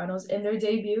quarterfinals in their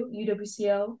debut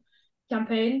UWCL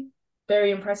campaign.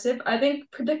 Very impressive. I think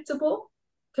predictable,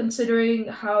 considering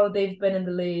how they've been in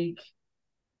the league.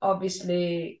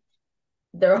 Obviously,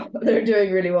 they're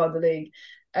doing really well in the league.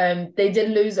 They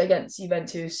did lose against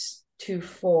Juventus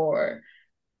 2-4,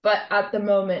 but at the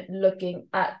moment, looking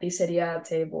at the Serie A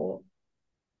table,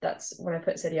 that's when I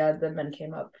put Serie A, the men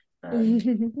came up.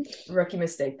 Rookie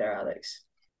mistake there, Alex.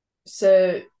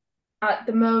 So at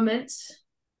the moment,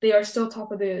 they are still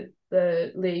top of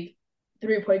the league,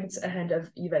 3 points ahead of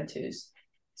Juventus.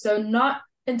 So not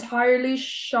entirely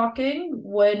shocking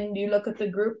when you look at the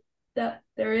group that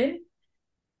they're in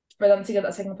for them to get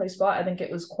that second place spot. I think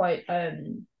it was quite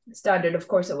standard. Of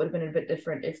course, it would have been a bit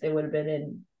different if they would have been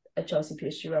in a Chelsea,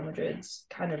 PSG, Real Madrid's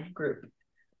kind of group.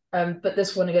 But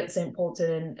this one against St.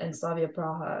 Polten and Slavia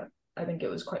Praha, I think it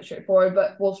was quite straightforward.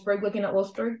 But Wolfsburg, looking at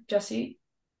Wolfsburg, Jesse,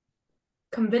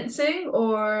 convincing,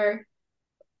 or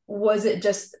was it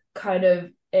just kind of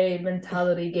a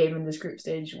mentality game in this group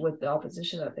stage with the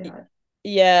opposition that they had?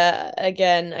 Yeah,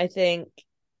 again,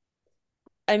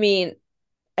 I mean,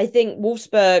 I think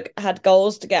Wolfsburg had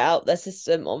goals to get out their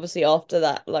system, obviously, after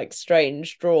that like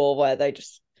strange draw where they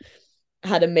just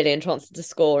had a million chances to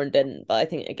score and didn't. But I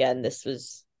think again, this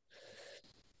was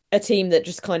a team that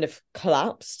just kind of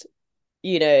collapsed.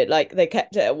 Like they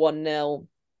kept it at 1-0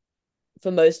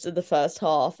 for most of the first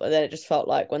half, and then it just felt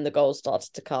like when the goals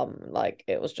started to come, like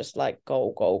it was just like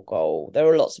goal, goal, goal. There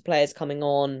were lots of players coming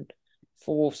on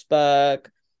for Wolfsburg,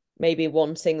 maybe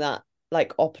wanting that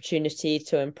like opportunity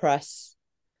to impress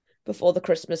before the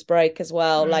Christmas break as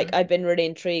well. Like I've been really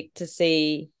intrigued to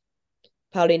see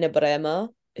Paulina Bremer,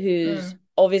 who's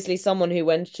obviously someone who,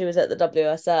 when she was at the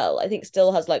WSL, I think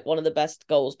still has like one of the best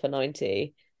goals per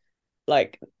 90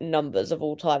 like numbers of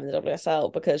all time in the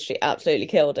WSL because she absolutely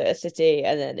killed it at City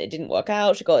and then it didn't work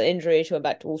out. She got an injury, she went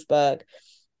back to Wolfsburg.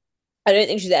 I don't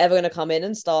think she's ever going to come in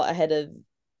and start ahead of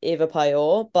Eva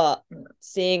Payot, but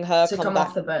seeing her to come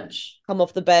off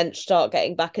the bench, start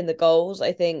getting back in the goals,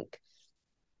 I think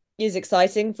is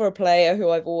exciting for a player who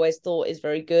I've always thought is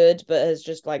very good, but has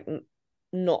just like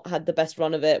not had the best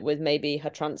run of it with maybe her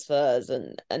transfers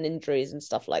and injuries and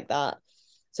stuff like that.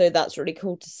 So that's really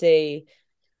cool to see.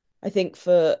 I think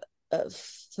for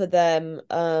them,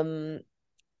 Tabea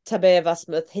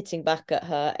Vasmuth hitting back at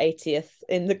her 80th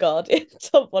in the Guardian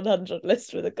top 100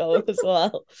 list with a goal as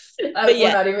well. But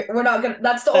yeah, we're not gonna.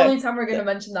 That's the only time we're gonna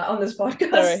mention that on this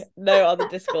podcast. Sorry, no other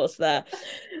discourse there.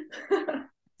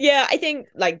 Yeah, I think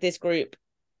like this group,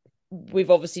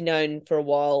 we've obviously known for a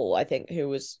while, I think, who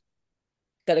was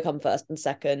going to come first and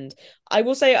second. I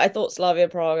will say I thought Slavia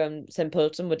Prague and St.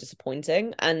 Pölten were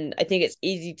disappointing. And I think it's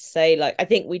easy to say, like, I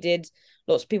think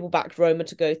lots of people backed Roma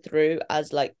to go through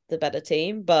as like the better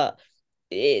team, but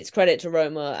it's credit to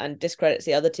Roma and discredits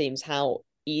the other teams how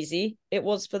easy it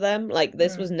was for them. Like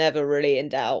this was Mm. never really in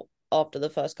doubt after the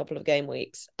first couple of game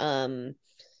weeks.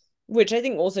 Which I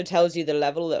think also tells you the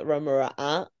level that Roma are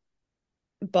at.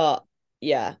 But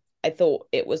yeah, I thought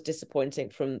it was disappointing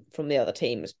from the other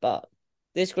teams, but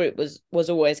this group was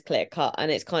always clear cut,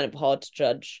 and it's kind of hard to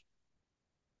judge.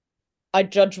 I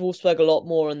judge Wolfsburg a lot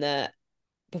more on their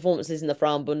performances in the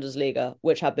Frauen Bundesliga,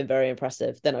 which have been very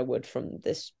impressive, than I would from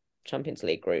this Champions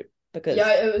League group Yeah,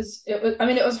 because it was I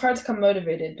mean it was hard to come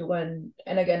motivated when,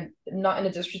 and again, not in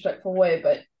a disrespectful way,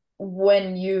 but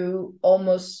when you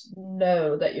almost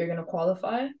know that you're gonna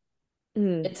qualify,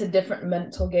 mm, it's a different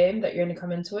mental game that you're gonna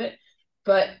come into it.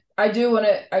 But I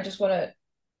just wanna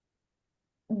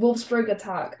Wolfsburg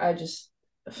attack. they're It's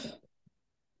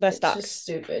just stacked.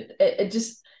 stupid. It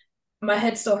just my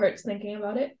head still hurts thinking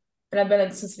about it. And I've been at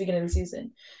it since the beginning of the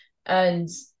season. And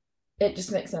it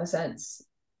just makes no sense.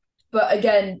 But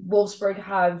again, Wolfsburg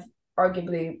have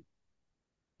arguably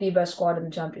the best squad in the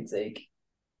Champions League,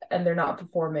 and they're not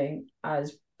performing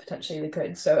as potentially they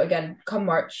could. So again, come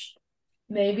March,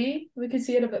 maybe we could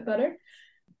see it a bit better.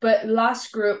 But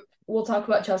last group, we'll talk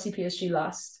about Chelsea PSG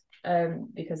last,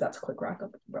 because that's a quick wrap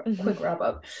up. Quick wrap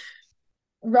up.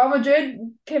 Real Madrid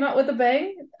came out with a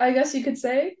bang, I guess you could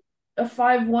say. A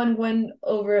 5-1 win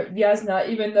over Viasna,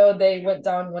 even though they went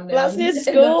down 1-0 Lasnia in the fifth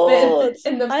scored.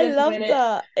 in the I fifth love minute.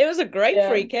 that. It was a great Yeah.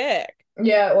 free kick.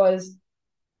 Yeah, it was.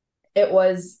 It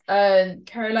was. And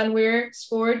Caroline Weir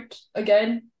scored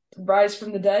again, rise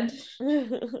from the dead,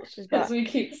 She's as back. we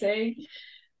keep saying.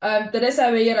 Teresa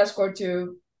Avellera scored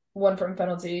two, one from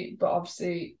penalty, but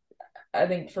obviously, I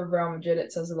think for Real Madrid,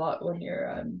 it says a lot when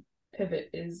your pivot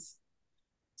is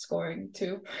scoring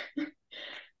too.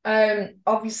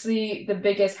 Obviously, the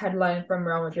biggest headline from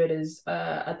Real Madrid is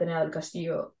Atenea del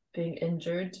Castillo being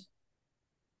injured,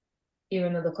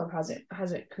 even though the club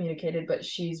hasn't communicated, but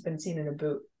she's been seen in a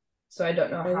boot. So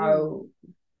Oh.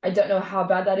 I don't know how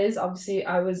bad that is. Obviously,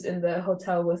 I was in the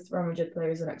hotel with Real Madrid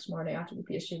players the next morning after the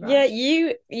PSG Yeah,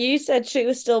 match. you said she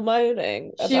was still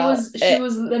moaning She about was she it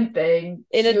was limping.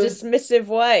 in a She was dismissive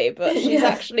way, but she's yeah.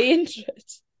 actually injured.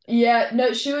 Yeah,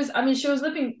 no, she was, I mean, she was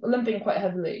limping quite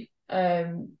heavily.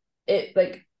 It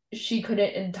like she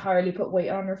couldn't entirely put weight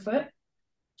on her foot.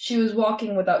 She was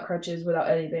walking without crutches, without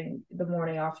anything the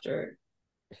morning after,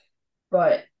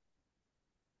 but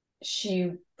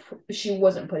she she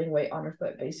wasn't putting weight on her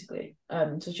foot basically.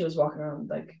 So she was walking around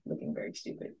like looking very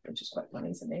stupid, which is quite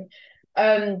funny to me.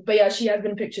 But yeah, she has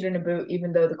been pictured in a boot,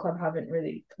 even though the club haven't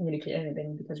really communicated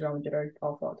anything because Real Madrid are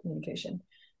awful at communication.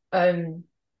 Um,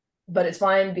 but it's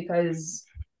fine because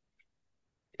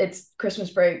it's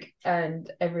Christmas break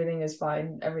and everything is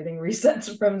fine. Everything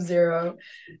resets from zero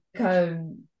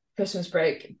come Christmas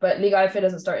break. But Liga IFA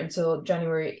doesn't start until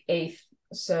January 8th.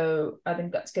 So I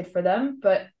think that's good for them.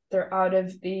 But they're out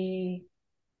of the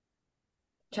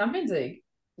Champions League.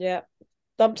 Yeah.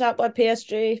 Thumped out by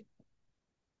PSG.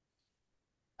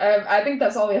 I think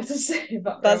that's all we have to say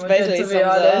about Real That's Madrid, basically to be sums it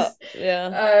honest. up.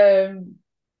 Yeah.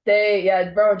 Real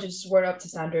Madrid just weren't up to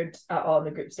standard at all in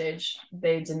the group stage.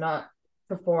 They did not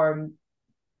perform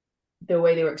the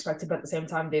way they were expected, but at the same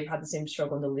time, they've had the same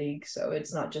struggle in the league. So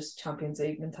it's not just Champions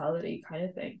League mentality kind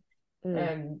of thing.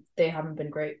 Mm. They haven't been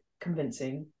great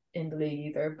convincing in the league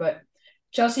either. But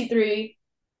Chelsea 3,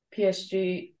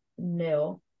 PSG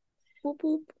nil. Boop,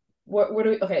 boop. What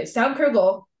do we? Okay, Sam Kerr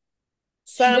goal.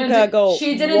 Sam Kerr goal.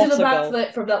 She didn't do What the a goal.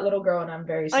 backflip from that little girl, and I'm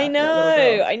very sad for that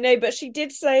little I girl. know, but she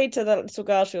did say to the little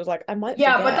girl, she was like, I might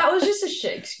Yeah, but forget. that was just a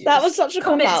shit That was excuse. such a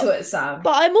cop Commit to out. it, Sam.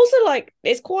 But I'm also like,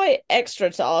 it's quite extra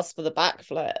to ask for the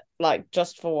backflip, like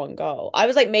just for one goal. I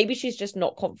was like, maybe she's just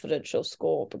not confident she'll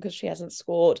score because she hasn't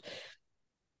scored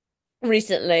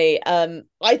recently.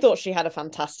 I thought she had a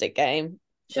fantastic game.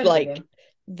 She had a good Like game.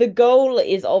 the goal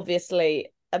is obviously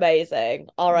amazing. Yeah.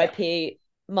 R.I.P.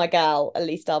 my gal,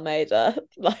 Elise Almeida.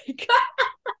 Like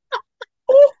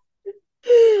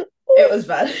It was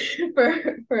bad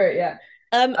for yeah.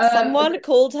 Someone Okay.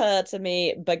 called her to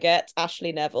me Baguette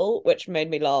Ashley Neville, which made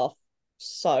me laugh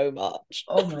so much.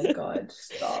 Oh my God,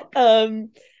 stop. um,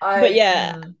 but I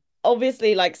yeah,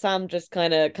 obviously, like Sam just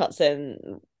kind of cuts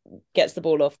in, gets the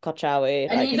ball off Kochawi,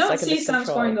 and like you it's don't like a see missed Sam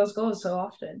scoring control. those goals so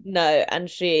often. No, and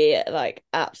she like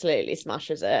absolutely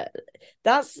smashes it.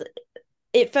 That's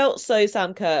it felt so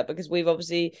Sam Kerr because we've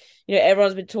obviously,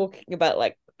 everyone's been talking about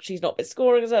like she's not been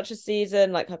scoring as much this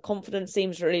season, like her confidence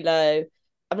seems really low.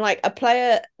 I'm like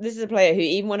this is a player who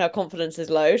even when her confidence is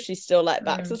low, she still like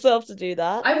backs Mm. herself to do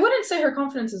that. I wouldn't say her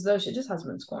confidence is low. She just hasn't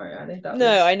been scoring. I think that No,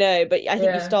 was I know, but I think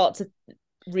you yeah. start to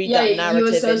read Yeah, that you narrative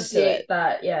into associate it.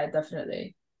 that. Yeah,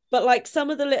 definitely. But like some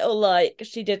of the little like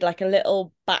she did like a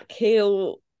little back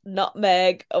heel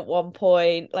nutmeg at one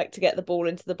point, like to get the ball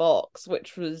into the box,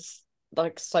 which was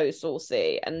like so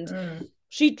saucy. And Mm.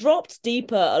 she dropped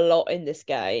deeper a lot in this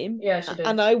game. Yeah, she did.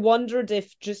 And I wondered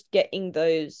if just getting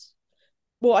those,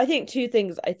 well, I think two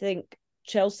things. I think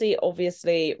Chelsea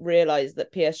obviously realized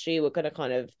that PSG were going to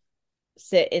kind of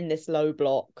sit in this low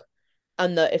block,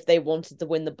 and that if they wanted to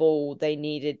win the ball, they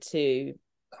needed to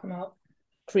Come up.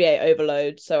 create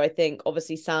overload. So I think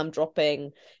obviously Sam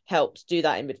dropping helped do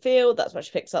that in midfield. That's why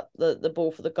she picks up the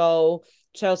ball for the goal.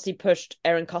 Chelsea pushed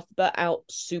Erin Cuthbert out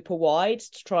super wide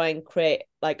to try and create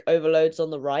like overloads on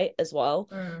the right as well,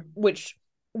 Mm. which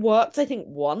worked, I think,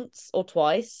 once or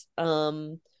twice.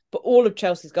 But all of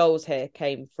Chelsea's goals here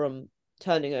came from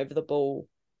turning over the ball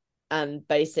and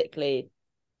basically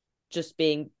just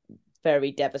being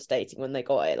very devastating when they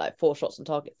got it, like 4 shots on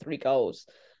target, 3 goals.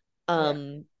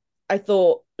 Yeah. I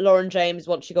thought Lauren James,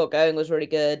 once she got going, was really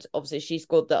good. Obviously, she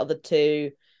scored the other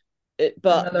two,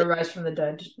 but Another rise from the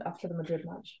dead after the Madrid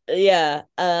match. yeah,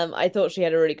 I thought she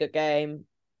had a really good game.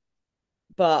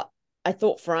 But I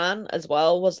thought Fran as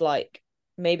well was like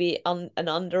maybe an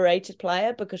underrated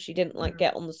player because she didn't like Mm.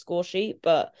 get on the score sheet,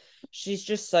 but she's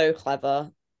just so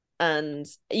clever. And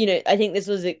I think this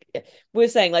was we're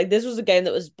saying like this was a game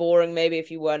that was boring maybe if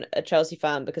you weren't a Chelsea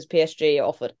fan because PSG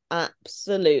offered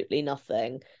absolutely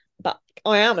nothing. But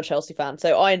I am a Chelsea fan,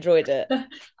 so I enjoyed it.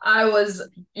 I was,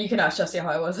 you can ask Chelsea how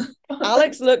I was.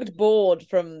 Alex looked bored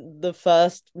from the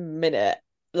first minute.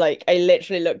 Like I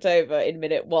literally looked over in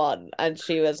minute one and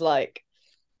she was like,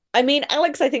 I mean,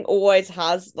 Alex, I think always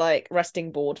has like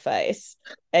resting bored face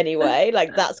anyway.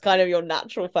 Like that's kind of your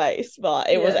natural face, but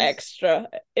it was Yes. extra.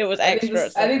 It was I think extra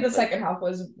this at I think some the point. second half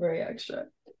was very extra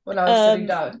when I was sitting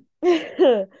Um,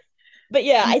 down. but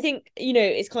yeah, I think,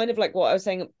 it's kind of like what I was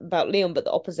saying about Leon, but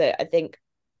the opposite. I think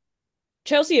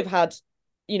Chelsea have had,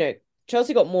 you know,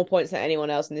 Chelsea got more points than anyone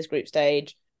else in this group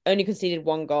stage, only conceded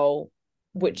 1 goal,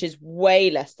 which is way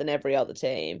less than every other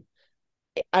team.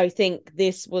 I think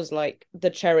this was like the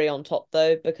cherry on top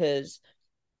though, because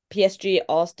PSG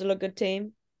are still a good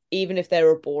team, even if they're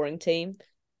a boring team.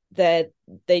 They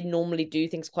normally do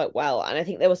things quite well, and I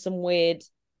think there were some weird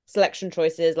selection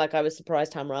choices. Like I was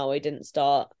surprised Hamraoui didn't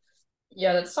start.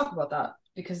 Yeah, let's talk about that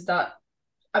because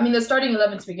I mean, the starting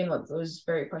 11 to begin with was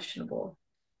very questionable.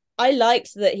 I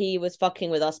liked that he was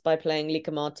fucking with us by playing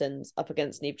Lika Martins up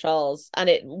against Neve Charles, and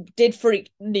it did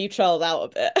freak Neve Charles out a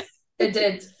bit. It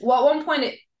did. Well, at one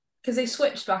point, because they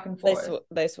switched back and forth.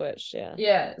 They switched, yeah.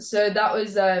 Yeah, so that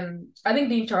was I think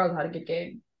Dean Charles had a good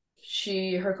game.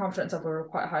 Her confidence level were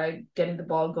quite high, getting the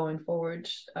ball going forward.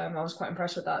 I was quite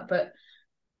impressed with that. But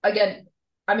again,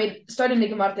 I mean, starting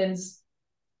Nico Martins,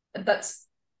 that's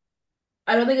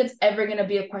I don't think it's ever gonna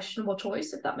be a questionable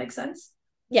choice, if that makes sense.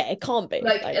 Yeah, it can't be.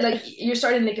 Like you're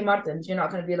starting Nicky Martins, you're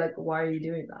not gonna be like, why are you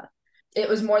doing that? It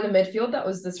was more the midfield that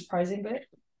was the surprising bit.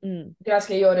 Mm.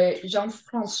 Gracia Yore,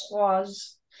 Jean-Francois,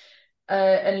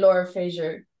 and Laura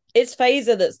Fraser. It's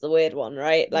Phaser that's the weird one,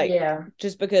 right? Like Yeah,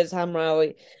 just because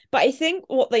Hamraoui. But I think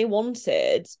what they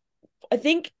wanted, I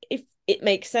think if it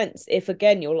makes sense if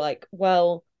again you're like,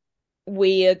 well,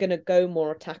 we are gonna go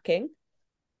more attacking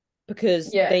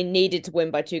because yeah, they needed to win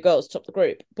by 2 goals to top the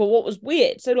group. But what was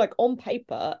weird, so like on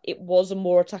paper, it was a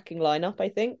more attacking lineup, I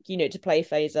think, to play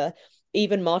Phaser.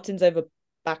 Even Martins over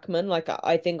Backman. Like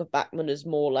I think of Backman as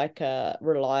more like a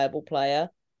reliable player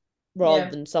rather yeah,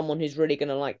 than someone who's really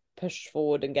gonna like push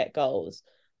forward and get goals.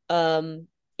 Even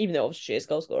though obviously she is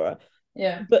goal scorer.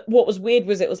 yeah. But what was weird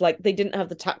was it was like they didn't have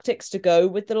the tactics to go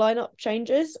with the lineup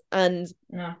changes. And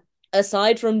No,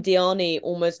 aside from Diani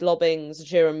almost lobbing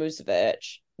Zecira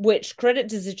Musovic, which credit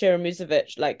to Zecira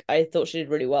Musovic, like I thought she did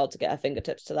really well to get her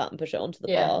fingertips to that and push it onto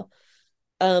the yeah, bar.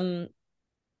 Um,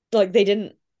 like they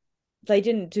didn't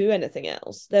do anything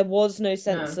else. There was no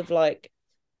sense no. of like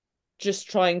just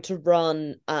trying to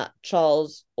run at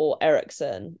Charles or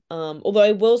Ericsson. Although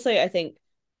I will say I think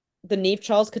the Neve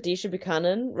Charles Kadisha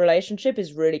Buchanan relationship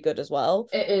is really good as well.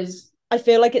 It is. I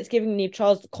feel like it's giving Neve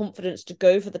Charles the confidence to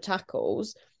go for the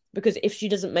tackles because if she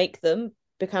doesn't make them,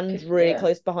 Buchanan's really Yeah,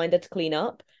 close behind her to clean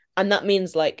up. And that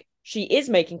means like she is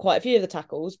making quite a few of the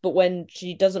tackles, but when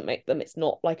she doesn't make them, it's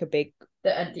not like a big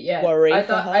yeah. worry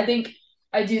for her.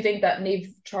 I do think that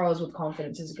Neve Charles with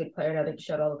confidence is a good player, and I think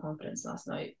she had all the confidence last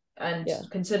night. And Yeah.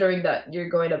 considering that you're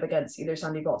going up against either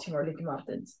Sandy Baltimore or Nicky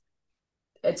Martins,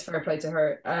 it's fair play to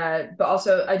her. But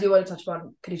also I do want to touch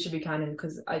upon Kadisha Buchanan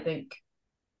because I think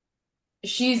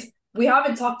we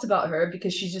haven't talked about her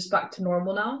because she's just back to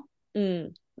normal now.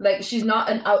 Mm. Like she's not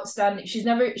an outstanding. She's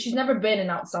never been an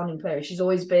outstanding player. She's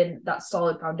always been that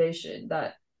solid foundation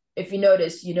that if you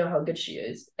notice, you know how good she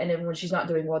is, and then when she's not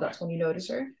doing well, that's when you notice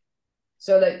her.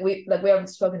 So like we haven't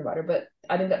spoken about her, but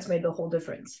I think that's made the whole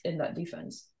difference in that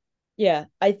defense. Yeah,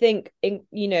 I think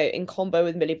in combo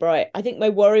with Millie Bright, I think my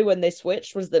worry when they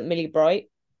switched was that Millie Bright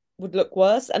would look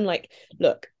worse. And like,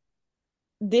 look,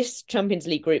 this Champions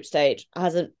League group stage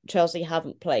hasn't Chelsea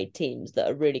haven't played teams that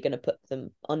are really going to put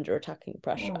them under attacking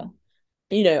pressure.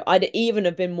 Oh, I'd even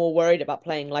have been more worried about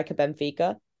playing like a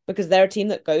Benfica because they're a team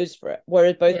that goes for it.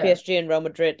 Whereas both yeah. PSG and Real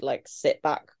Madrid like sit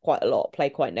back quite a lot, play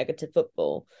quite negative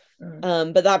football.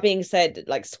 Mm. But that being said,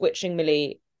 like switching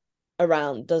Millie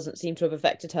around doesn't seem to have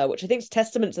affected her, which I think is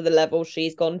testament to the level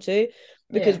she's gone to.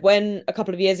 Because Yeah. when a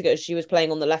couple of years ago she was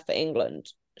playing on the left for England,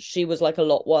 she was like a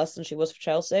lot worse than she was for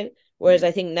Chelsea. Whereas Yeah.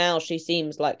 I think now she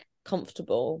seems like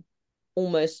comfortable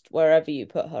almost wherever you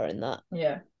put her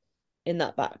Yeah. in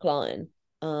that back line.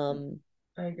 I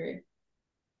agree.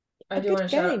 I A do good want to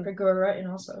shout out game. Gregor Wright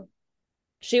also.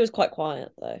 She was quite quiet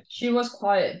though. She was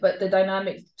quiet, but the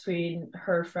dynamic between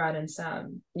her, Fran, and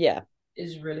Sam Yeah.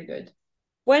 is really good.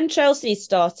 When Chelsea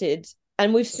started,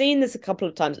 and we've seen this a couple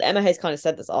of times, Emma Hayes kind of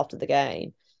said this after the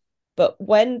game, but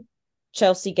when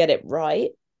Chelsea get it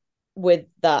right with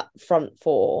that front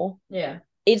four, Yeah.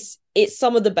 it's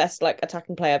some of the best like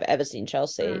attacking play I've ever seen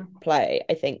Chelsea play,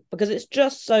 I think, because it's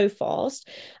just so fast.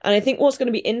 And I think what's going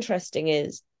to be interesting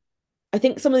is I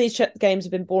think some of these games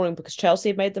have been boring because Chelsea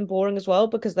have made them boring as well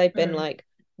because they've been like,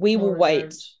 we More will wait,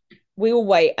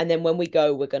 reserved. and then when we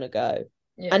go, we're gonna go.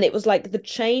 Yeah. And it was like the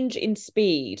change in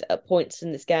speed at points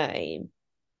in this game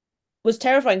was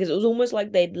terrifying because it was almost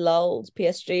like they'd lulled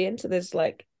PSG into this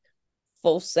like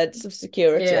false sense of Yeah.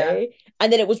 security.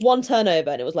 And then it was one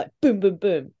turnover and it was like boom, boom,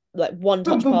 boom, like one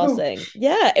Boom, touch boom, boom. passing.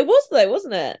 Yeah, it was though,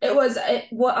 wasn't it? It was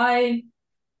what I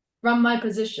from my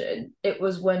position. It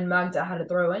was when Magda had a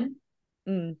throw in,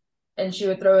 and she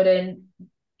would throw it in,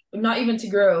 not even to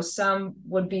Guro. Sam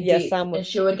would be Yeah, deep, Sam and would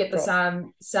she would get the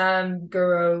drop.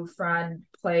 Guro, Fran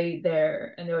play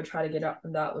there, and they would try to get up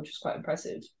from that, which was quite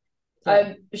impressive.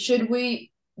 Yeah. Should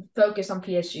we focus on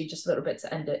PSG just a little bit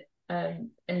to end it, and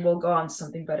we'll go on to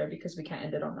something better because we can't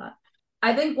end it on that.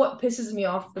 I think what pisses me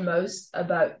off the most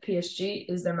about PSG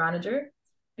is their manager,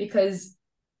 because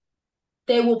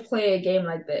they will play a game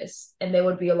like this, and there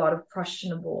would be a lot of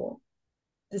questionable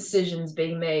decisions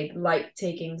being made, like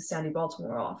taking Sandy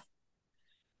Baltimore off,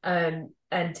 and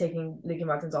taking Licky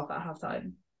Martins off at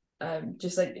halftime.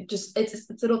 Just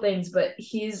it's little things, but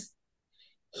he is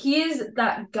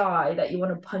that guy that you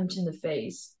want to punch in the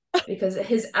face because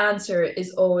his answer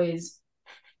is always,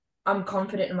 I'm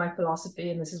confident in my philosophy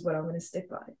and this is what I'm going to stick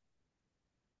by.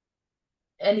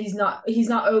 And he's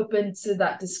not open to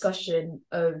that discussion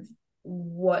of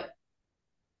what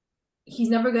he's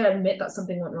never going to admit that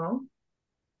something went wrong,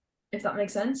 if that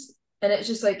makes sense. And it's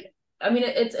just like, I mean,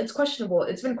 it's questionable.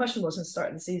 It's been questionable since the start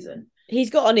of the season. He's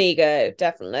got an ego,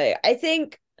 definitely. I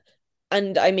think,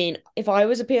 and I mean, if I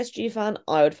was a PSG fan,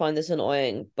 I would find this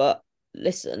annoying. But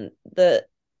listen,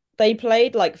 they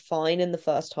played like fine in the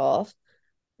first half.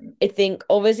 I think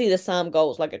obviously the Sam goal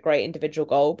was like a great individual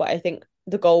goal, but I think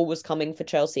the goal was coming for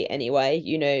Chelsea anyway.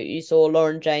 You saw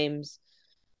Lauren James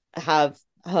have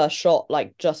her shot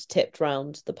like just tipped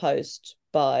round the post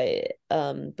by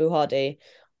Buhadi.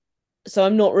 So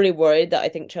I'm not really worried that I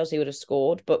think Chelsea would have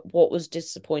scored. But what was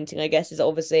disappointing, I guess, is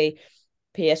obviously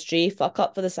PSG fuck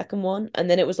up for the second one, and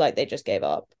then it was like they just gave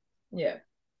up. Yeah.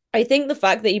 I think the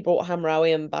fact that he brought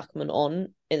Hamraoui and Bachmann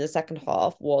on in the second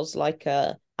half was like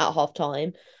at half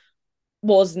time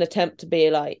was an attempt to be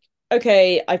like,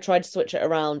 okay, I've tried to switch it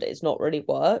around, it's not really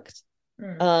worked.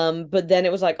 But then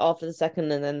it was like after the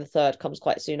second and then the third comes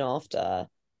quite soon after.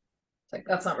 It's like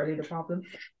that's not really the problem.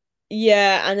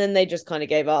 Yeah, and then they just kind of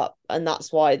gave up, and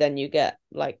that's why then you get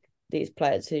like these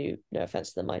players who, no offense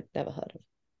to them, I'd never heard of.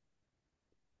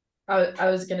 I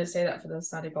was gonna say that for the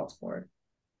Sandy Baltimore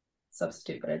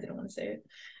substitute, but I didn't want to say it.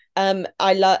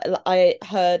 I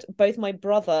heard both my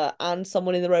brother and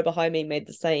someone in the row behind me made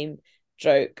the same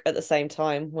joke at the same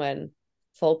time when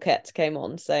Folket came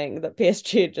on saying that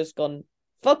PSG had just gone,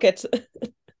 fuck it.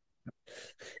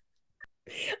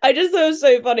 I just thought it was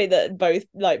so funny that both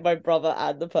like my brother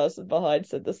and the person behind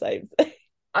said the same thing.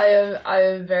 I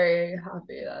am very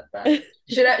happy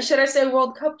that should I say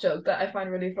World Cup joke that I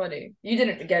find really funny? You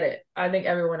didn't get it. I think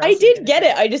everyone I else is did gonna get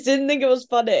get it. I just didn't think it was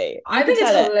funny. You I can think it's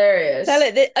tell it. hilarious. Tell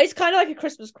it. It's kind of like a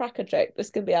Christmas cracker joke. This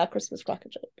could be our Christmas cracker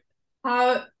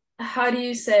joke. How do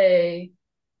you say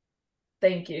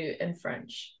thank you in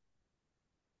French?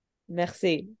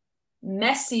 Merci.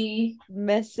 Messi,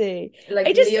 Messi. like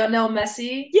I just Lionel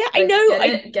Messi. yeah, I Like,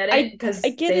 know. get it? Because I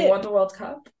get they it. won the World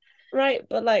Cup. Right,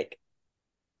 but like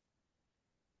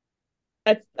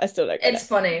I still don't get It's it.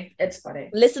 funny. It's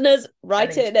funny. Listeners, I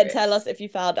write think it it's and then great. tell us if you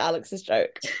found Alex's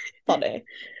joke funny.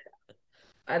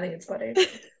 I think it's funny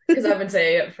because I've been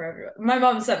saying it for everyone. My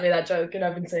mom sent me that joke, and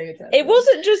I've been saying it to It everyone.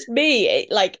 wasn't just me.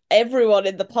 Like everyone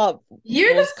in the pub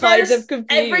You're was the kind first. of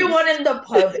confused. Everyone in the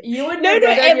pub. You and No, your no,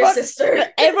 brother and your sister.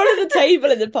 everyone at the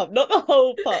table in the pub, not the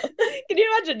whole pub. Can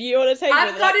you imagine you on a table I've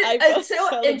and got like, it I've got to until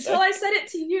tell a until I joke? said it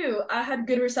to you. I had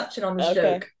good reception on this Okay.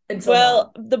 joke until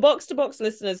Well, now. the box to box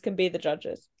listeners can be the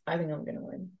judges. I think I'm gonna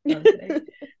win. No, I'm kidding.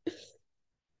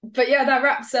 But yeah, that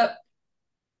wraps up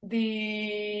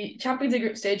the Champions League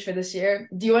group stage for this year.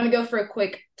 Do you want to go for a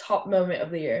quick top moment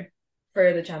of the year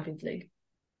for the Champions League?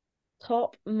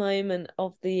 Top moment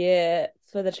of the year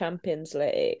for the Champions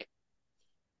League.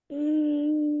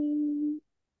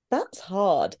 That's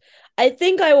hard. I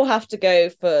think I will have to go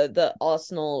for the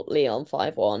Arsenal Lyon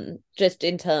 5-1, just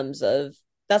in terms of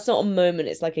that's not a moment,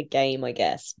 it's like a game, I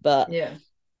guess. But Yeah.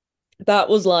 that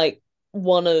was like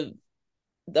one of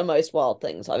the most wild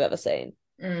things I've ever seen.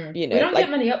 We don't like get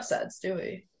many upsets, do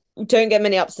we? don't get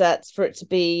many upsets for it to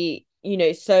be,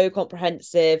 so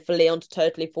comprehensive, for Lyon to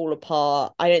totally fall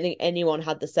apart. I don't think anyone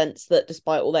had the sense that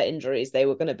despite all their injuries, they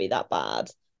were going to be that bad.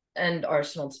 And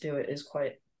Arsenal to do it is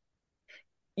quite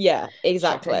Yeah,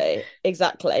 exactly. shocking.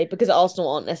 Exactly. Because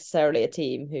Arsenal aren't necessarily a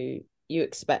team who you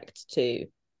expect to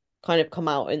kind of come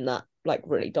out in that like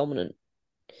really dominant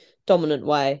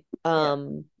way. Yeah.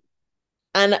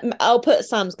 And I'll put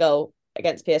Sam's goal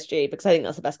against PSG because I think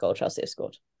that's the best goal Chelsea have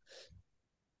scored.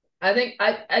 I think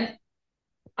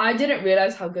I didn't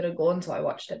realize how good a goal until I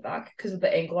watched it back because of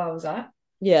the angle I was at.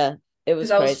 Yeah, it was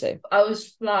Because crazy. I was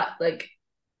flat, like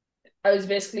I was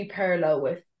basically parallel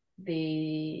with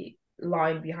the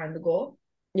line behind the goal.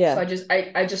 Yeah. So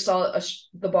I just saw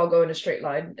the ball go in a straight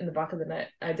line in the back of the net.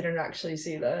 I didn't actually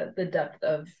see the depth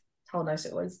of how nice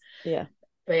it was. Yeah.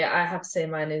 But yeah, I have to say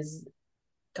mine is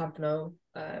Camp Nou,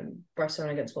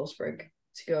 Barcelona against Wolfsburg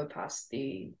to go past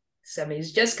the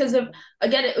semis, just because of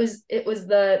again it was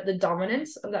the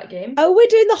dominance of that game. Oh, we're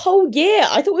doing the whole year.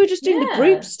 I thought we were just doing the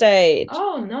group stage.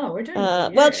 Oh no, we're doing the whole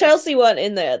year. Well, Chelsea weren't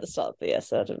in there at the start of the year,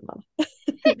 so it didn't matter.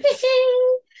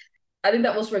 I think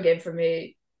that Wolfsburg game for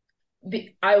me,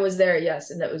 I was there, yes,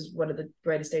 and that was one of the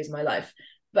greatest days of my life.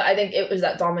 But I think it was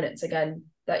that dominance again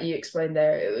that you explained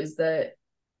there. It was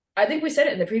I think we said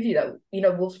it in the preview that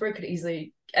Wolfsburg could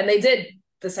easily, and they did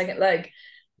the second leg,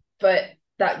 but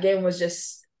that game was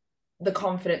just the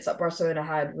confidence that Barcelona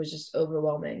had was just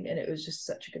overwhelming, and it was just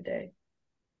such a good day.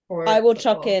 I will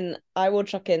chuck in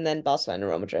then Barcelona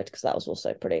Real Madrid because that was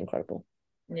also pretty incredible.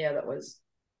 Yeah, that was.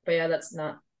 But yeah, that's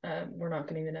not. We're not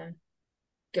going to even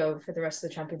go for the rest of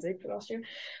the Champions League for last year.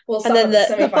 We'll and then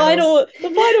the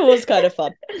final was kind of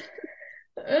fun.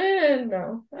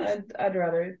 No, I'd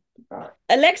rather not.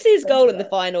 Alexia's goal in the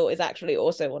final is actually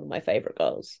also one of my favorite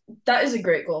goals. That is a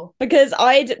great goal because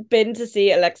I'd been to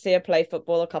see Alexia play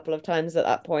football a couple of times at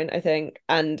that point, I think,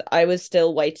 and I was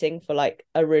still waiting for like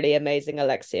a really amazing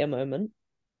Alexia moment.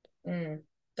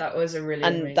 That was a really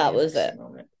amazing that was Alexia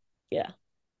moment. Yeah,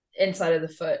 inside of the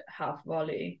foot, half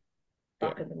volley,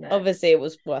 back of the net. Obviously, it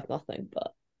was worth nothing,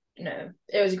 but no,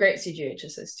 it was a great CGH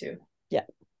assist too. Yeah,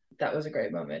 that was a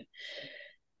great moment.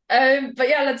 But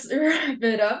yeah, let's wrap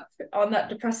it up on that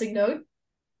depressing note.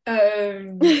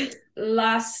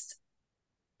 Last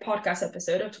podcast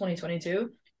episode of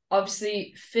 2022,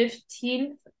 obviously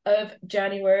 15th of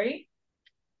January,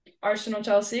 Arsenal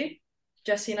Chelsea.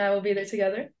 Jesse and I will be there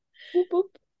together. Boop, boop.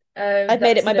 I've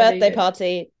made it my birthday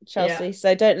party, Chelsea,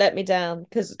 so don't let me down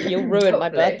because you'll ruin my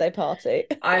birthday party.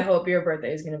 I hope your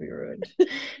birthday is going to be ruined.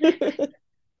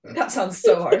 That sounds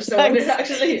so harsh. So what it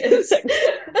actually is.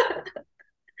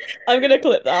 I'm going to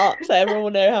clip that so everyone will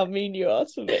know how mean you are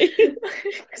to me.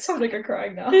 I sound like I'm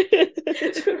crying now.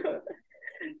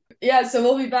 Yeah, so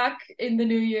we'll be back in the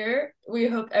new year. We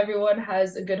hope everyone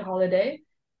has a good holiday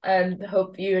and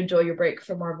hope you enjoy your break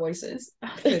from our voices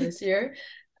after this year.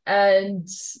 And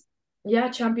yeah,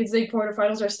 Champions League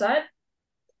quarterfinals are set.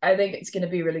 I think it's going to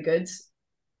be really good.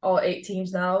 All 8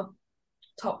 teams now,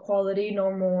 top quality,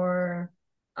 no more.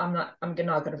 I'm not going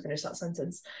to finish that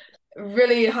sentence.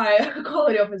 Really high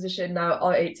quality opposition now,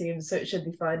 all 8 teams, so it should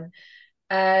be fun.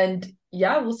 And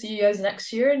yeah, we'll see you guys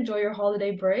next year. Enjoy your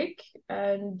holiday break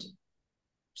and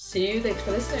see you. Thanks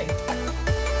for listening.